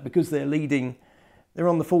out of that because they're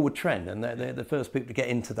on the forward trend, and they're the first people to get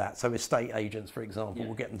into that. So estate agents, for example,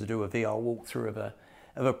 will get them to do a VR walkthrough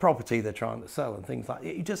of a property they're trying to sell and things like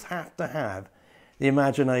that. You just have to have the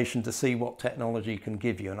imagination to see what technology can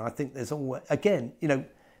give you. And I think there's always, again,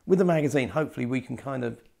 with the magazine, hopefully we can kind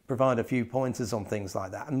of provide a few pointers on things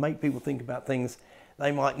like that and make people think about things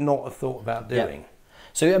they might not have thought about doing.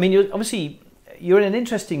 So, I mean, you're in an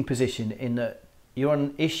interesting position in that you're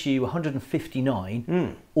on issue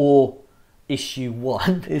 159 or issue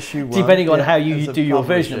 1, depending on how you do your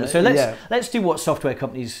version of it. So let's do what software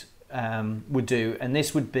companies would do, and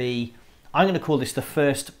this would be, I'm going to call this the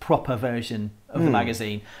first proper version of the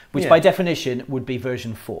magazine, which by definition would be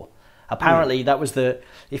version 4. Apparently that was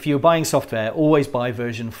if you're buying software, always buy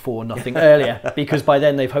version 4, nothing earlier, because by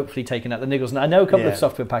then they've hopefully taken out the niggles. And I know a couple of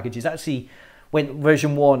software packages actually went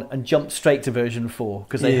version 1 and jumped straight to version 4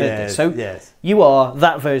 because they heard this. So you are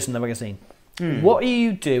that version of the magazine. What are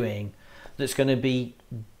you doing that's going to be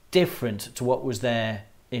different to what was there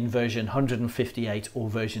in version 158 or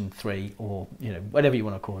version 3, or whatever you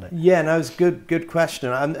want to call it? Yeah, no, it's a good question,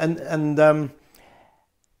 and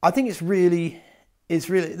I think it's really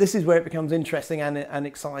this is where it becomes interesting and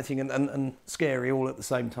exciting and scary all at the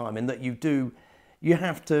same time. In that you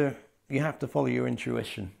have to follow your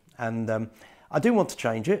intuition, and I do want to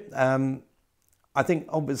change it. I think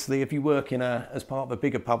obviously if you work as part of a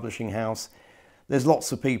bigger publishing house, there's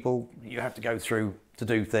lots of people you have to go through to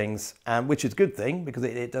do things, which is a good thing because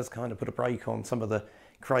it does kind of put a brake on some of the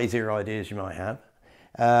crazier ideas you might have.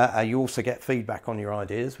 You also get feedback on your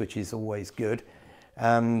ideas, which is always good.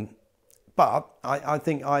 But I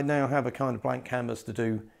think I now have a kind of blank canvas to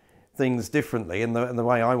do things differently in the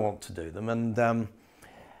way I want to do them. And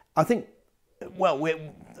I think, what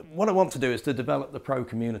I want to do is to develop the pro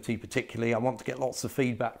community particularly. I want to get lots of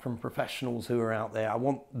feedback from professionals who are out there. I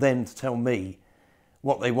want them to tell me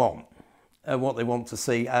what they want to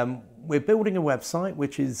see. We're building a website,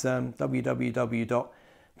 which is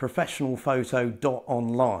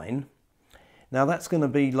www.professionalphoto.online. Now that's going to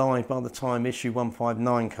be live by the time issue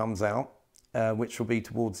 159 comes out, which will be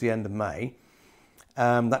towards the end of May.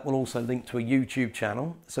 That will also link to a YouTube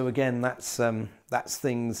channel. So again, that's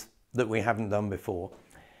things that we haven't done before.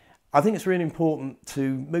 I think it's really important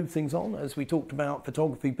to move things on, as we talked about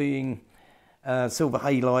photography being silver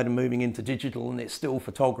halide and moving into digital, and it's still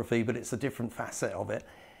photography, but it's a different facet of it.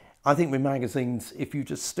 I think with magazines, if you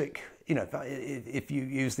just stick, if you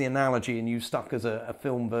use the analogy and you stuck as a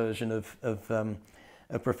film version of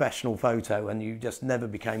a professional photo and you just never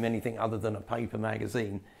became anything other than a paper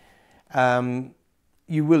magazine,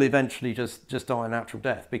 you will eventually just die a natural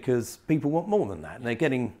death, because people want more than that. And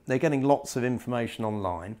they're getting lots of information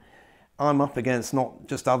online. I'm up against not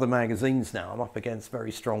just other magazines now, I'm up against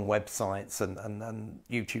very strong websites and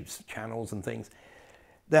YouTube channels and things.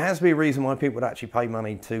 There has to be a reason why people would actually pay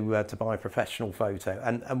money to buy a professional photo.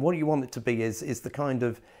 And what you want it to be is the kind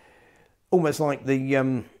of, almost like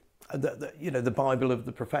the Bible of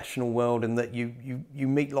the professional world, in that you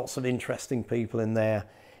meet lots of interesting people in there.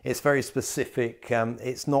 It's very specific.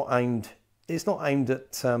 It's not aimed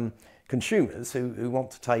at consumers who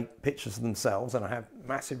want to take pictures of themselves, and I have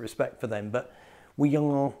massive respect for them. But we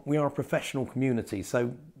are a professional community,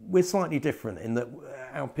 so we're slightly different in that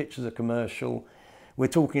our pictures are commercial. We're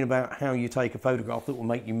talking about how you take a photograph that will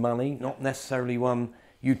make you money, not necessarily one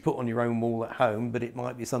you'd put on your own wall at home, but it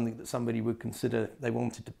might be something that somebody would consider they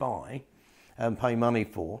wanted to buy and pay money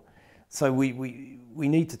for. So we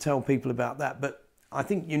need to tell people about that. But I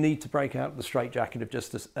think you need to break out the straitjacket of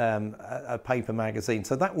just a paper magazine.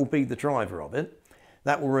 So that will be the driver of it.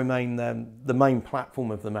 That will remain the main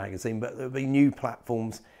platform of the magazine, but there'll be new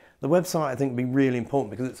platforms. The website, I think, will be really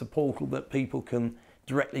important because it's a portal that people can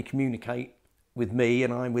directly communicate with me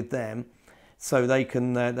and I'm with them. So they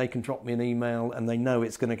can drop me an email and they know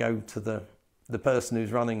it's going to go to the person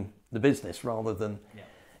who's running the business rather than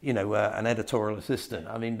an editorial assistant.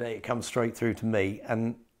 I mean, it comes straight through to me,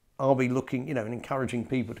 and I'll be looking, and encouraging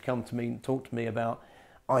people to come to me and talk to me about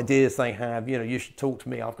ideas they have. You should talk to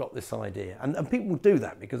me, I've got this idea. And people will do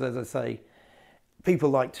that because, as I say,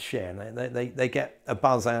 people like to share, and they get a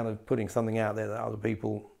buzz out of putting something out there that other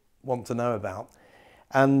people want to know about.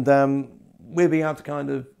 And we'll be able to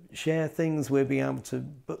kind of share things, we'll be able to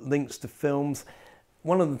put links to films.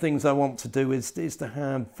 One of the things I want to do is to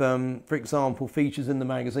have, for example, features in the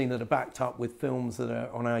magazine that are backed up with films that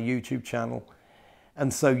are on our YouTube channel.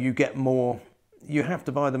 And so you get more you have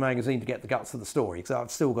to buy the magazine to get the guts of the story, because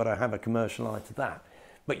I've still got to have a commercial eye to that.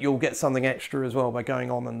 But you'll get something extra as well by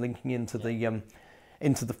going on and linking into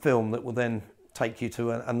the film that will then take you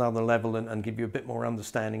to another level and give you a bit more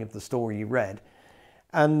understanding of the story you read.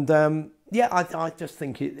 And yeah, I just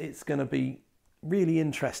think it's going to be really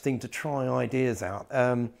interesting to try ideas out.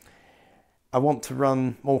 I want to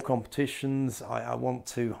run more competitions. I want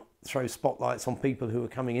to throw spotlights on people who are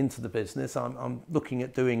coming into the business. I'm looking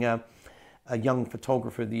at doing a Young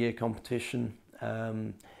Photographer of the Year competition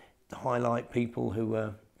to highlight people who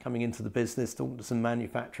are coming into the business, talking to some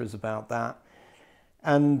manufacturers about that.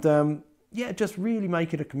 And yeah, just really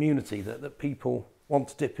make it a community that people want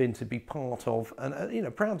to dip into, be part of, and you know,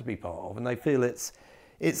 proud to be part of, and they feel it's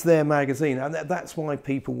their magazine, and that's why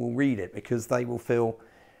people will read it, because they will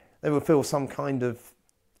feel some kind of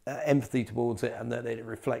empathy towards it, and that it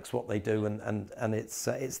reflects what they do, and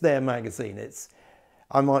it's their magazine.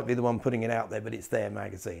 I might be the one putting it out there, but it's their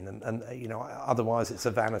magazine, and you know, otherwise it's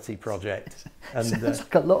a vanity project. And sounds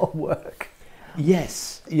like a lot of work.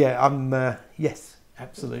 Yes, yeah, yes,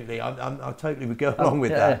 absolutely. I totally would go along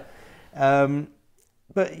with that.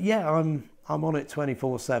 But yeah, I'm on it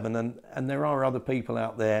 24/7, and there are other people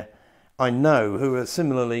out there I know who are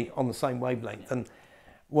similarly on the same wavelength. And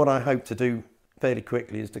what I hope to do fairly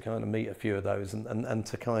quickly is to kind of meet a few of those, and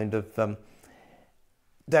to kind of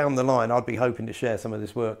down the line, I'd be hoping to share some of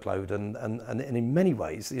this workload, and in many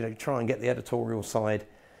ways, you know, try and get the editorial side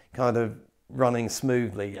kind of running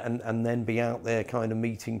smoothly, and then be out there kind of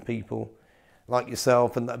meeting people like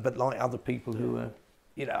yourself, but like other people who are,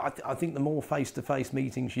 you know, I think the more face-to-face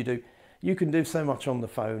meetings you do, you can do so much on the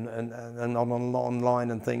phone and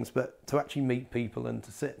online and things, but to actually meet people and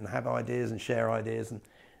to sit and have ideas and share ideas and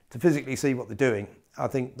to physically see what they're doing, I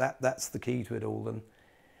think that's the key to it all.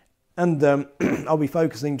 And I'll be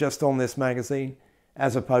focusing just on this magazine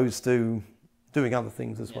as opposed to doing other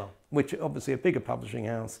things as well, which obviously a bigger publishing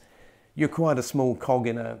house, you're quite a small cog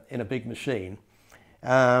in a big machine.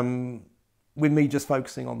 With me just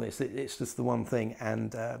focusing on this, it's just the one thing,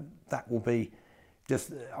 and that will be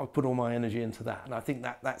just, I'll put all my energy into that, and I think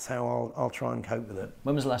that's how I'll try and cope with it.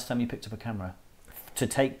 When was the last time you picked up a camera to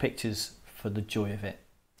take pictures for the joy of it?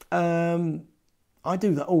 I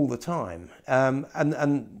do that all the time,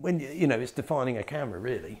 and when you know, it's defining a camera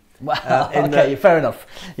really. Wow. Okay, fair enough.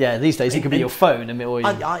 Yeah, these days it could be your phone.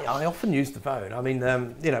 I often use the phone. I mean,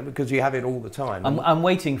 you know, because you have it all the time. I'm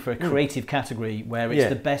waiting for a creative category where it's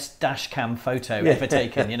the best dash cam photo ever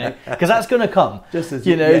taken. You know, because that's going to come. Just as,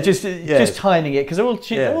 you know, just timing it, because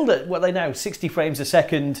they're all what they now 60 frames a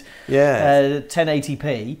second,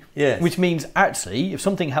 1080p. Which means actually, if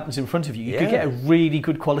something happens in front of you, you could get a really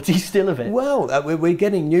good quality still of it. Well, we're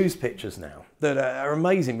getting news pictures now that are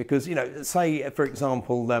amazing, because, you know, say for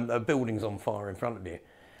example, a building's on fire in front of you,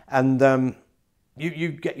 and you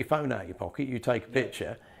get your phone out of your pocket, you take a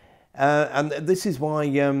picture, and this is why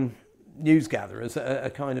news gatherers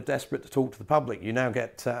are kind of desperate to talk to the public. You now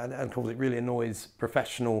get, and of course it really annoys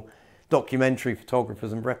professional documentary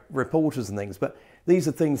photographers and reporters and things, but these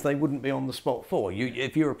are things they wouldn't be on the spot for.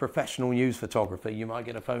 If you're a professional news photographer, you might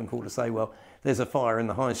get a phone call to say, well, there's a fire in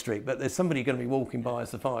the high street, but there's somebody going to be walking by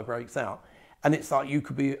as the fire breaks out. And it's like you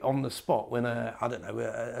could be on the spot when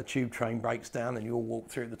a tube train breaks down and you all walk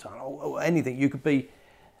through the tunnel, or anything. You could be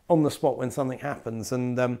on the spot when something happens.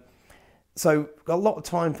 And so got a lot of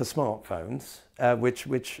time for smartphones,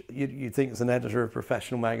 which you think as an editor of a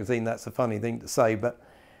professional magazine, that's a funny thing to say, but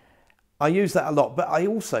I use that a lot. But I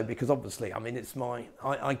also, because obviously, I mean,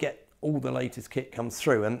 I get all the latest kit comes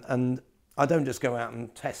through, and I don't just go out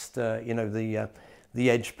and test, you know, the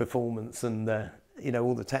edge performance and you know,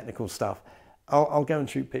 all the technical stuff. I'll go and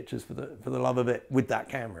shoot pictures for the love of it with that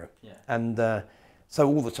camera, and so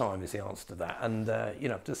all the time is the answer to that. And you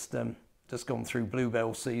know, just gone through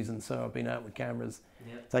bluebell season, so I've been out with cameras,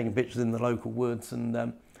 taking pictures in the local woods,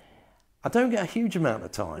 and I don't get a huge amount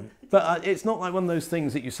of time, but it's not like one of those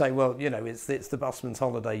things that you say, well, you know, it's the busman's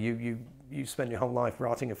holiday. You spend your whole life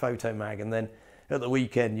writing a photo mag, and then at the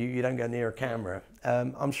weekend you don't go near a camera.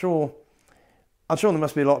 I'm sure there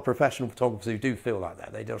must be a lot of professional photographers who do feel like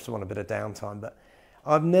that. They just want a bit of downtime, but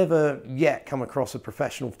I've never yet come across a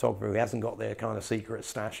professional photographer who hasn't got their kind of secret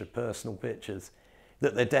stash of personal pictures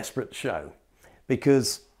that they're desperate to show,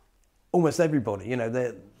 because almost everybody, you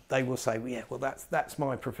know, they will say, well, yeah, well, that's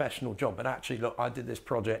my professional job, but actually, look, I did this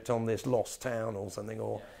project on this lost town or something,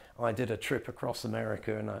 or I did a trip across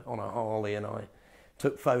America on a Harley, and I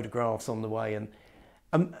took photographs on the way, and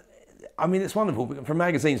I mean, it's wonderful for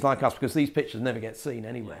magazines like us, because these pictures never get seen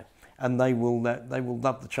anywhere, and they will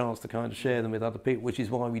love the chance to kind of share them with other people, which is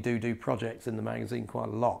why we do projects in the magazine quite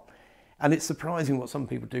a lot. And it's surprising what some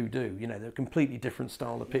people do. You know, they're a completely different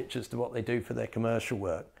style of pictures to what they do for their commercial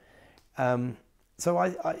work. So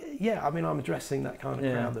I'm addressing that kind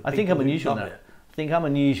of crowd. That I think I'm unusual in love that. it. I think I'm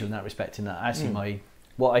unusual in that respect. In that, actually,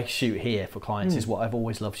 what I shoot here for clients is what I've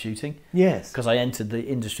always loved shooting. Yes. Because I entered the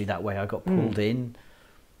industry that way. I got pulled in,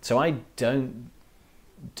 so I don't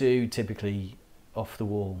do typically off the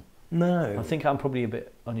wall. No. I think I'm probably a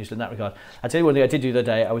bit unusual in that regard. I tell you one thing I did do the other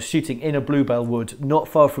day. I was shooting in a bluebell wood, not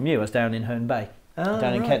far from you. I was down in Herne Bay,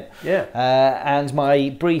 down in Kent. Yeah. And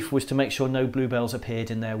my brief was to make sure no bluebells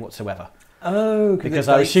appeared in there whatsoever. Oh, because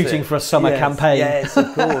I was shooting for a summer campaign. Yes, of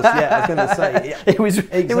course. Yeah, I was going to say. Yeah.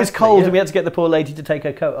 It was cold, and we had to get the poor lady to take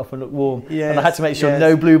her coat off and look warm. Yes, and I had to make sure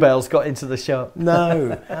no bluebells got into the shop.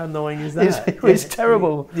 No, how annoying is that? It was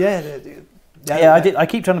terrible. Yeah. Yeah, I did. I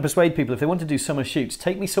keep trying to persuade people if they want to do summer shoots,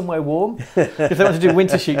 take me somewhere warm. If they want to do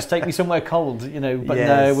winter shoots, take me somewhere cold. You know, but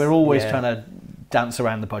no, we're always trying to dance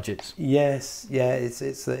around the budgets. Yes, yeah, it's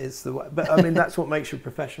the way. But I mean, that's what makes you a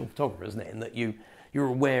professional photographer, isn't it? In that you're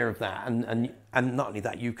aware of that, and not only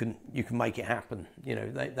that, you can make it happen. You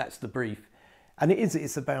know, that's the brief, and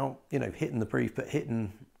it's about hitting the brief, but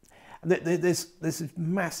hitting. There's this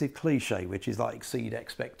massive cliche which is like exceed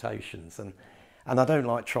expectations, and I don't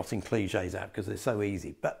like trotting cliches out because they're so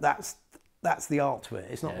easy. But that's the art to it.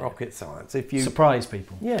 It's not rocket science. If you surprise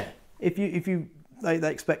people, if they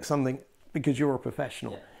expect something because you're a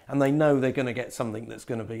professional and they know they're going to get something that's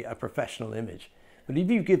going to be a professional image. But if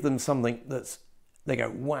you give them something they go,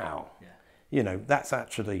 wow, that's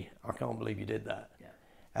actually, I can't believe you did that.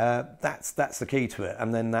 That's the key to it,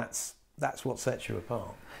 and then that's what sets you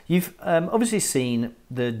apart. You've obviously seen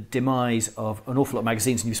the demise of an awful lot of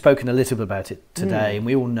magazines, and you've spoken a little bit about it today, and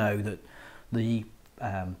we all know that the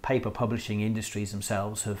paper publishing industries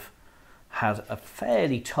themselves have had a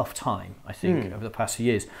fairly tough time, I think, over the past few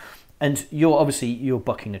years. And you're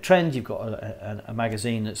bucking a trend. You've got a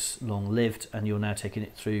magazine that's long-lived, and you're now taking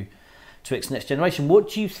it through to its next generation.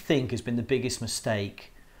 What do you think has been the biggest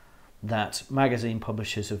mistake that magazine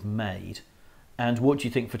publishers have made, and what do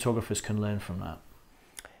you think photographers can learn from that?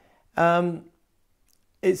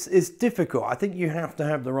 It's difficult. I think you have to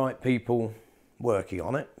have the right people working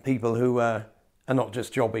on it, people who are not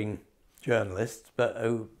just jobbing journalists, but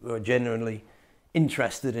who are genuinely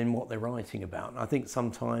interested in what they're writing about. And I think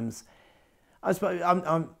sometimes, I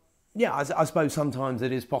suppose sometimes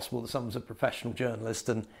it is possible that someone's a professional journalist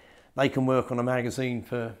and they can work on a magazine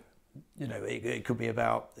for, it could be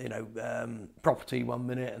about, property 1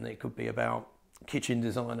 minute, and it could be about kitchen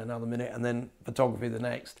design another minute, and then photography the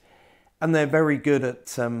next. And they're very good at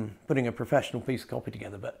putting a professional piece of copy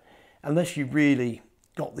together. But unless you really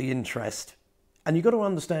got the interest, and you've got to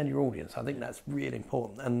understand your audience, I think that's really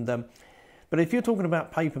important. And but if you're talking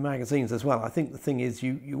about paper magazines as well, I think the thing is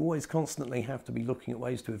you always constantly have to be looking at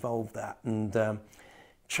ways to evolve that and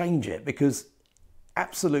change it, because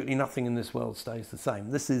absolutely nothing in this world stays the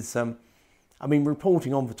same. This is,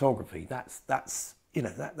 reporting on photography. That's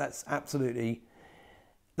absolutely,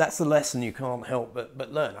 that's a lesson you can't help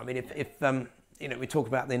but learn. I mean, if we talk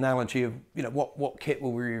about the analogy of what kit were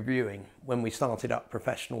we reviewing when we started up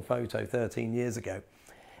professional photo 13 years ago,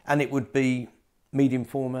 and it would be medium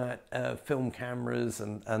format film cameras,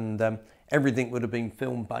 and everything would have been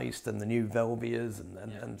film based, and the new Velvias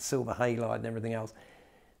and silver halide and everything else.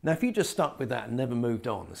 Now, if you just stuck with that and never moved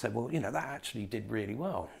on and said, well, that actually did really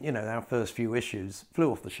well. Our first few issues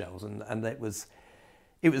flew off the shelves, and it was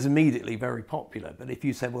immediately very popular. But if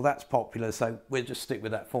you said, well, that's popular, so we'll just stick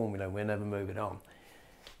with that formula, we'll never move it on.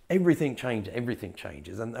 Everything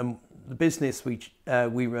changes. And the business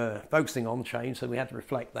we were focusing on changed, so we had to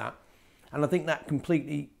reflect that. And I think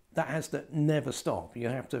that has to never stop. You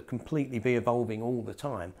have to completely be evolving all the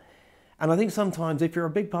time. And I think sometimes if you're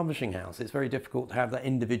a big publishing house, it's very difficult to have that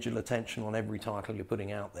individual attention on every title you're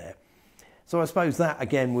putting out there. So I suppose that,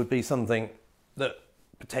 again, would be something that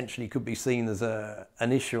potentially could be seen as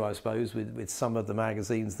an issue, I suppose, with some of the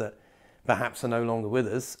magazines that perhaps are no longer with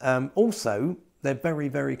us. Also, they're very,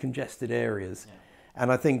 very congested areas. Yeah.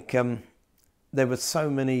 And I think there were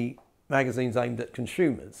so many magazines aimed at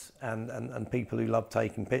consumers and people who love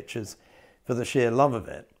taking pictures for the sheer love of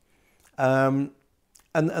it.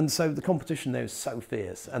 And so the competition there is so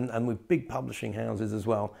fierce, and with big publishing houses as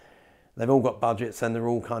well. They've all got budgets, and they're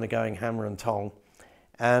all kind of going hammer and tong.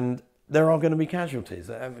 And there are going to be casualties,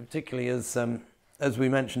 particularly as we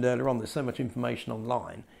mentioned earlier on, there's so much information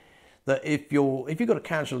online that if you've got a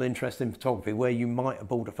casual interest in photography, where you might have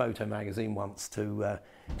bought a photo magazine once to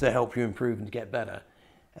help you improve and to get better,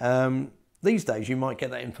 these days you might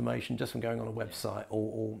get that information just from going on a website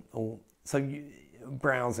or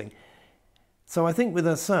browsing. So I think with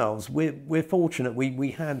ourselves, we're fortunate.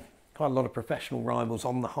 We had quite a lot of professional rivals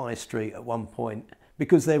on the high street at one point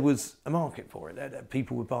because there was a market for it.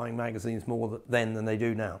 People were buying magazines more then than they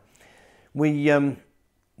do now. We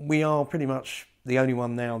are pretty much the only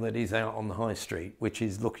one now that is out on the high street, which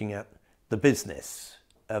is looking at the business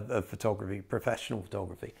of photography, professional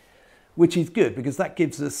photography, which is good because that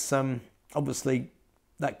gives us, obviously,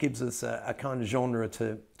 that gives us a kind of genre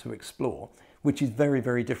to explore, which is very,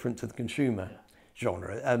 very different to the consumer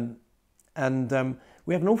genre. And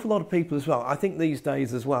we have an awful lot of people as well. I think these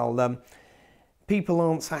days as well, people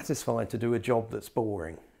aren't satisfied to do a job that's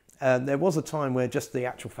boring. There was a time where just the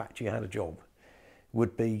actual fact you had a job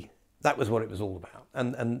that was what it was all about.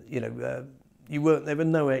 And you know, there were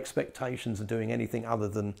no expectations of doing anything other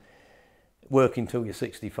than working till you're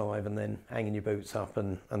 65 and then hanging your boots up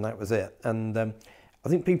and that was it. And I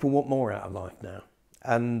think people want more out of life now.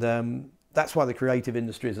 And that's why the creative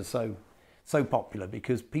industries are so popular,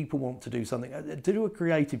 because people want to do something. To do a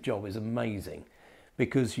creative job is amazing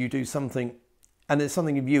because you do something and there's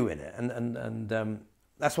something of you in it. And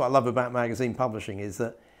that's what I love about magazine publishing, is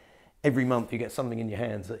that every month you get something in your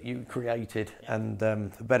hands that you created, and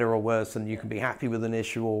for better or worse, and you can be happy with an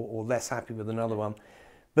issue or less happy with another one.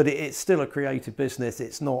 But it's still a creative business.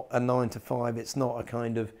 It's not a 9 to 5. It's not a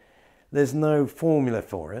kind of, there's no formula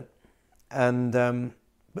for it. And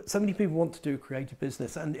but so many people want to do a creative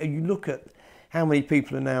business, and you look at how many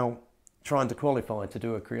people are now trying to qualify to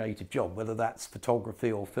do a creative job, whether that's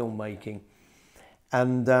photography or filmmaking.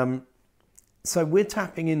 And so we're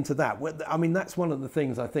tapping into that. I mean, that's one of the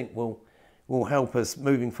things I think will help us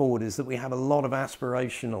moving forward, is that we have a lot of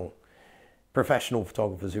aspirational professional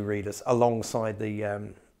photographers who read us alongside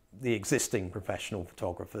the existing professional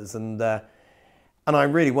photographers, and I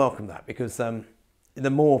really welcome that, because the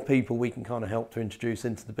more people we can kind of help to introduce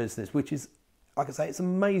into the business, which is, like I say, it's an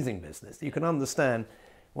amazing business. You can understand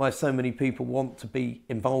why so many people want to be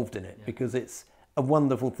involved in it, because it's a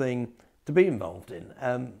wonderful thing to be involved in.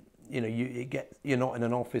 You know, you're not in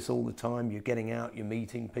an office all the time. You're getting out, you're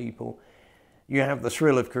meeting people. You have the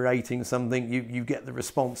thrill of creating something. You get the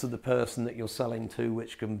response of the person that you're selling to,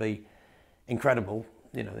 which can be incredible.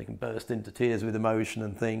 You know, they can burst into tears with emotion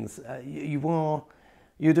and things.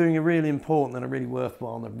 You're doing a really important and a really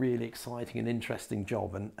worthwhile and a really exciting and interesting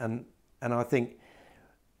job. And I think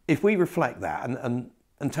if we reflect that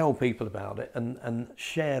and tell people about it and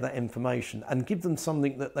share that information and give them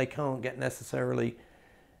something that they can't get necessarily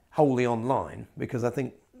wholly online, because I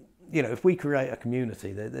think, you know, if we create a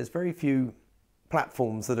community, there's very few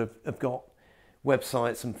platforms that have got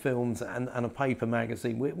websites and films and a paper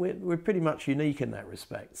magazine. We're pretty much unique in that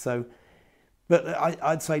respect. So, but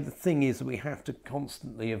I'd say the thing is that we have to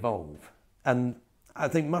constantly evolve. And I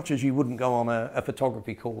think much as you wouldn't go on a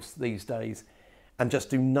photography course these days and just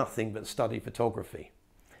do nothing but study photography.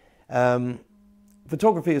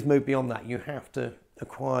 Photography has moved beyond that. You have to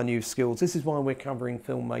acquire new skills. This is why we're covering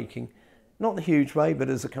filmmaking, not in a huge way, but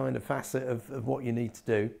as a kind of facet of what you need to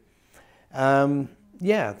do.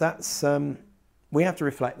 Yeah, that's, we have to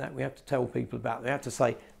reflect that. We have to tell people about it. We have to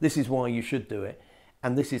say, this is why you should do it,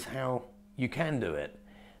 and this is how you can do it.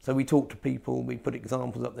 So we talk to people, we put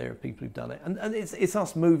examples up there of people who've done it, and it's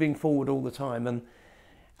us moving forward all the time and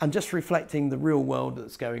just reflecting the real world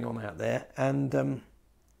that's going on out there, and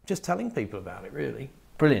just telling people about it, really.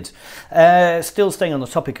 Brilliant. Still staying on the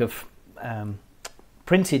topic of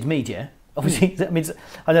printed media, obviously, I mean,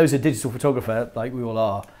 I know as a digital photographer, like we all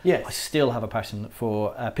are, yes, I still have a passion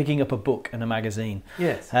for picking up a book and a magazine.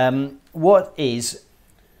 Yes.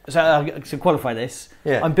 To qualify this,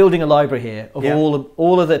 yeah, I'm building a library here of yeah,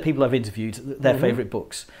 all of the people I've interviewed, their favourite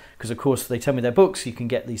books, because of course they tell me their books. You can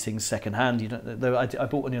get these things second hand. I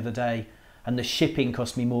bought one the other day, and the shipping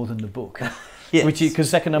cost me more than the book. Yes. Because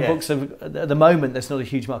second-hand books, at the moment, there's not a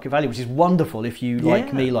huge market value, which is wonderful if you,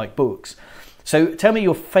 like me, like books. So tell me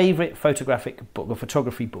your favourite photographic book or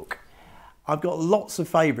photography book. I've got lots of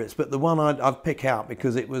favourites, but the one I'd pick out,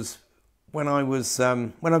 because it was when I was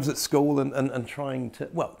at school and trying to,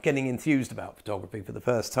 getting enthused about photography for the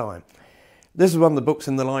first time. This is one of the books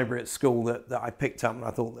in the library at school that I picked up, and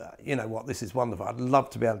I thought, you know what, this is wonderful. I'd love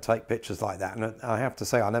to be able to take pictures like that. And I have to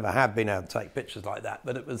say, I never have been able to take pictures like that,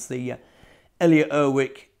 but it was the Elliott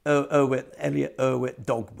Erwitt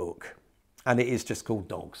dog book, and it is just called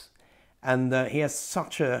Dogs. And he has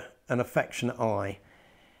such an affectionate eye,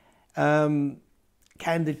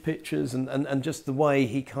 candid pictures, and just the way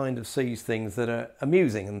he kind of sees things that are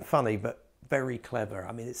amusing and funny, but very clever.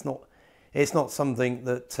 I mean, it's not something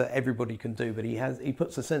that everybody can do, but he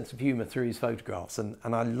puts a sense of humour through his photographs, and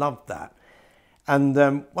I loved that. And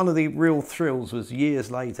one of the real thrills was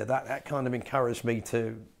years later, that kind of encouraged me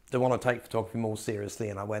to want to take photography more seriously,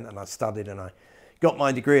 and I went and I studied and I got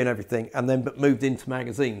my degree and everything, and then but moved into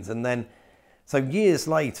magazines. And then, so years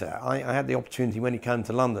later, I had the opportunity when he came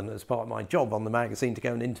to London as part of my job on the magazine to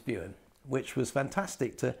go and interview him, which was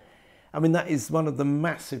fantastic. I mean, that is one of the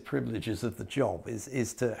massive privileges of the job,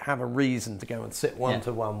 is to have a reason to go and sit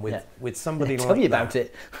one-to-one with somebody like that. Tell me about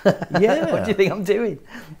it. Yeah. What do you think I'm doing?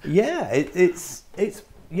 Yeah,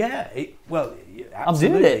 well, I'm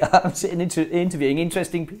doing it. I'm sitting interviewing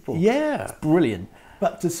interesting people. Yeah. It's brilliant.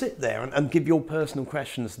 But to sit there and give your personal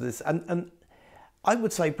questions to this, and I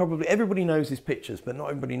would say probably everybody knows his pictures, but not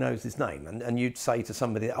everybody knows his name. And you'd say to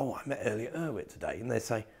somebody, oh, I met Elliott Erwitt today. And they'd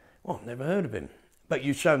say, oh, I've never heard of him. But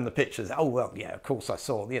you show them the pictures. Oh, well, yeah, of course I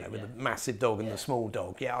saw, with the massive dog and the small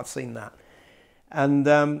dog. Yeah, I've seen that. And,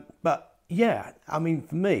 but yeah, I mean,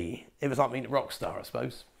 for me, it was like meeting a rock star, I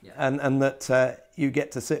suppose. Yeah. And that you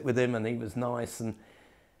get to sit with him, and he was nice. And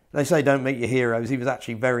they say don't meet your heroes. He was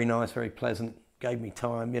actually very nice, very pleasant, gave me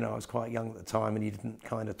time. I was quite young at the time, and he didn't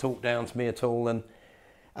kind of talk down to me at all.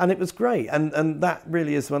 And it was great, and that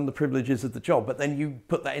really is one of the privileges of the job. But then you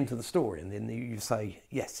put that into the story, and then you say,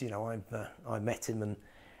 yes, I met him,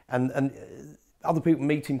 and other people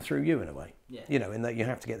meet him through you in a way. Yeah. In that you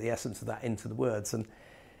have to get the essence of that into the words.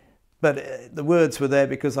 But the words were there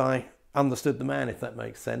because I understood the man, if that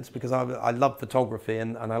makes sense, because I loved photography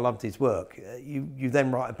and I loved his work. You then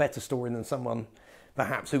write a better story than someone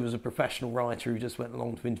perhaps who was a professional writer who just went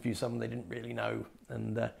along to interview someone they didn't really know,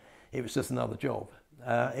 and it was just another job.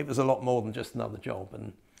 It was a lot more than just another job,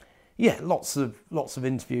 and yeah, lots of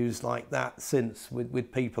interviews like that since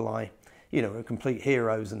with people are complete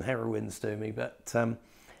heroes and heroines to me. But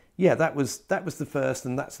yeah, that was the first,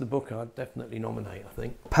 and that's the book I'd definitely nominate, I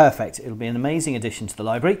think. Perfect. It'll be an amazing addition to the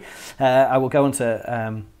library. I will go onto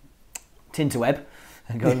Tinterweb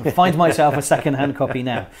and go and find myself a second-hand copy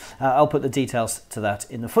now. I'll put the details to that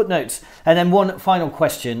in the footnotes. And then one final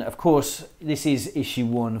question. Of course, this is issue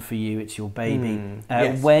 1 for you. It's your baby.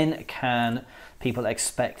 Yes. When can people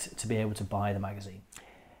expect to be able to buy the magazine?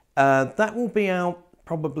 That will be out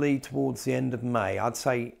probably towards the end of May. I'd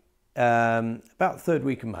say about the third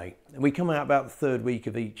week of May. We come out about the third week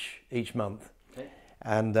of each month. Okay.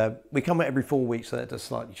 And we come out every 4 weeks, so that does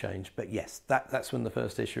slightly change. But yes, that's when the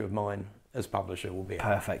first issue of mine as publisher will be out.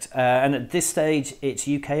 Perfect. And at this stage, it's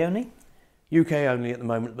UK only? UK only at the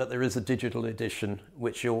moment, but there is a digital edition,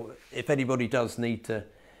 which if anybody does need to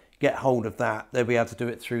get hold of that, they'll be able to do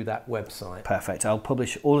it through that website. Perfect. I'll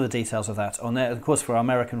publish all of the details of that on there. Of course, for our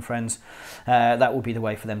American friends, that will be the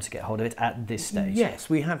way for them to get hold of it at this stage. Yes,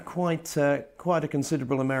 we have quite a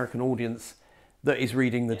considerable American audience that is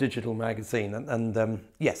reading the digital magazine. And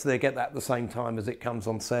yes, they get that at the same time as it comes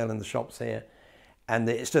on sale in the shops here. And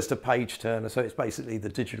it's just a page turner, so it's basically the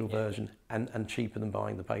digital version and cheaper than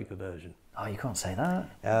buying the paper version. Oh, you can't say that.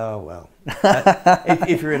 Oh, well,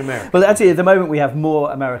 if you're in America. Well, actually, at the moment we have more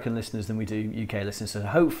American listeners than we do UK listeners, so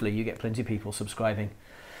hopefully you get plenty of people subscribing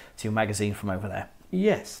to your magazine from over there.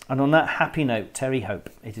 Yes. And on that happy note, Terry Hope,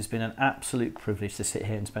 it has been an absolute privilege to sit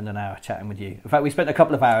here and spend an hour chatting with you. In fact, we spent a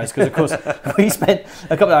couple of hours because, of course, we spent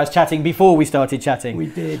a couple of hours chatting before we started chatting. We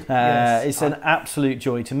did, yes. It's an absolute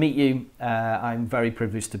joy to meet you. I'm very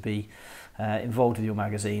privileged to be involved with your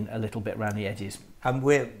magazine a little bit around the edges. And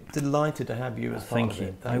we're delighted to have you as part of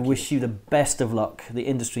it. I wish you the best of luck. The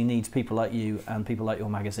industry needs people like you and people like your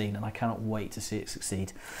magazine, and I cannot wait to see it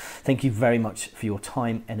succeed. Thank you very much for your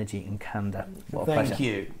time, energy and candour. What a pleasure. Thank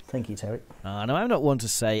you. Thank you, Terry. Now, I'm not one to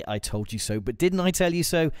say I told you so, but didn't I tell you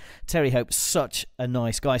so? Terry Hope, such a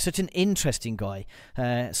nice guy, such an interesting guy.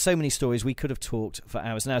 So many stories. We could have talked for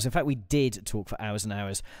hours and hours. In fact, we did talk for hours and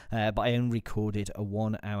hours, but I only recorded a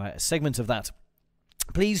 1-hour segment of that.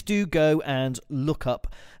 Please do go and look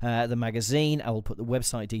up the magazine. I will put the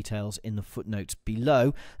website details in the footnotes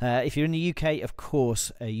below. If you're in the UK, of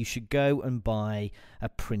course, you should go and buy a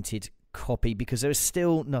printed copy, because there is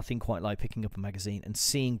still nothing quite like picking up a magazine and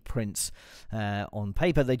seeing prints on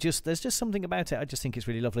paper. There's just something about it. I just think it's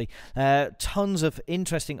really lovely. Tons of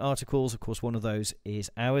interesting articles. Of course, one of those is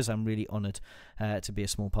ours. I'm really honoured to be a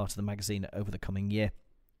small part of the magazine over the coming year.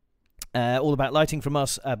 All about lighting from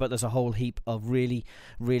us, but there's a whole heap of really,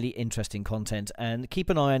 really interesting content, and keep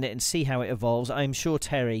an eye on it and see how it evolves. I'm sure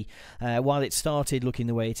Terry, while it started looking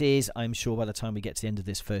the way it is, I'm sure by the time we get to the end of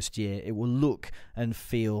this first year, it will look and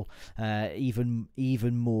feel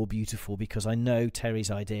even more beautiful, because I know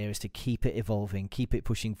Terry's idea is to keep it evolving, keep it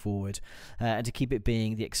pushing forward, and to keep it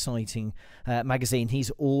being the exciting magazine he's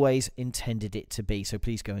always intended it to be. So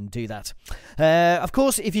please go and do that. Of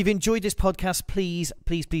course, if you've enjoyed this podcast, please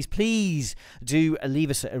do leave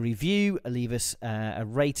us a review, leave us a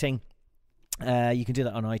rating. You can do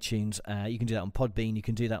that on iTunes, you can do that on Podbean, you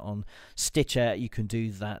can do that on Stitcher, you can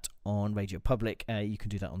do that on Radio Public, you can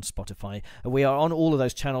do that on Spotify. We are on all of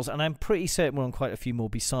those channels, and I'm pretty certain we're on quite a few more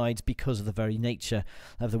besides, because of the very nature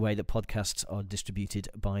of the way that podcasts are distributed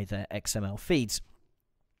by their XML feeds.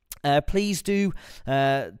 Please do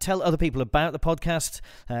tell other people about the podcast.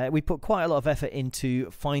 We put quite a lot of effort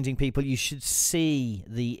into finding people. You should see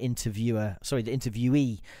the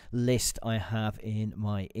interviewee list I have in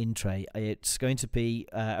my intro. It's going to be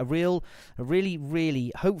a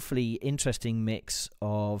really, hopefully interesting mix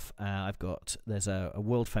of. There's a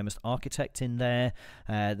world famous architect in there.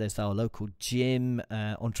 There's our local gym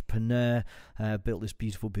entrepreneur, built this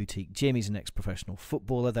beautiful boutique gym. He's an ex-professional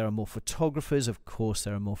footballer. There are more photographers, of course.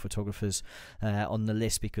 There are more photographers on the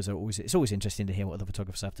list, because it's always interesting to hear what other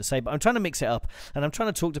photographers have to say. But I'm trying to mix it up, and I'm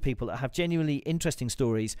trying to talk to people that have genuinely interesting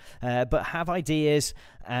stories, but have ideas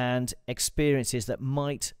and experiences that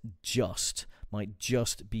might just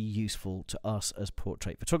be useful to us as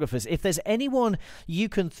portrait photographers. If there's anyone you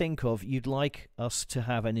can think of you'd like us to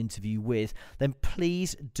have an interview with, then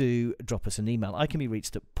please do drop us an email. I can be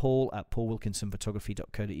reached at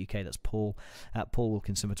paul@paulwilkinsonphotography.co.uk. That's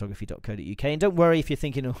paul@paulwilkinsonphotography.co.uk. And don't worry if you're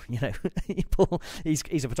thinking, oh, Paul,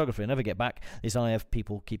 he's a photographer, never get back. I have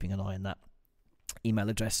people keeping an eye on that email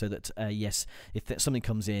address, so that yes, if something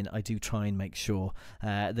comes in, I do try and make sure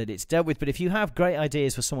that it's dealt with. But if you have great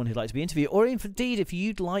ideas for someone who'd like to be interviewed, or indeed if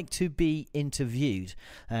you'd like to be interviewed,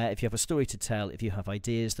 if you have a story to tell, if you have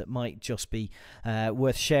ideas that might just be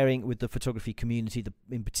worth sharing with the photography community,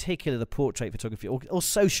 in particular the portrait photography or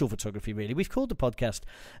social photography, really. We've called the podcast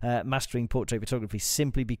Mastering Portrait Photography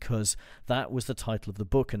simply because that was the title of the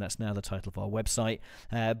book, and that's now the title of our website.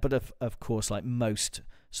 But of course, like most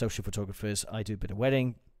social photographers, I do a bit of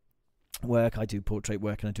wedding work, I do portrait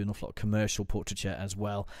work, and I do an awful lot of commercial portraiture as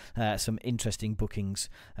well. Some interesting bookings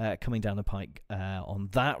coming down the pike on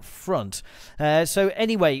that front. So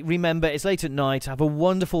anyway, remember, it's late at night. Have a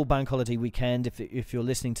wonderful bank holiday weekend if you're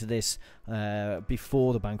listening to this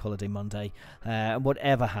before the bank holiday Monday. And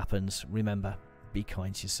whatever happens, remember, be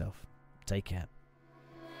kind to yourself. Take care.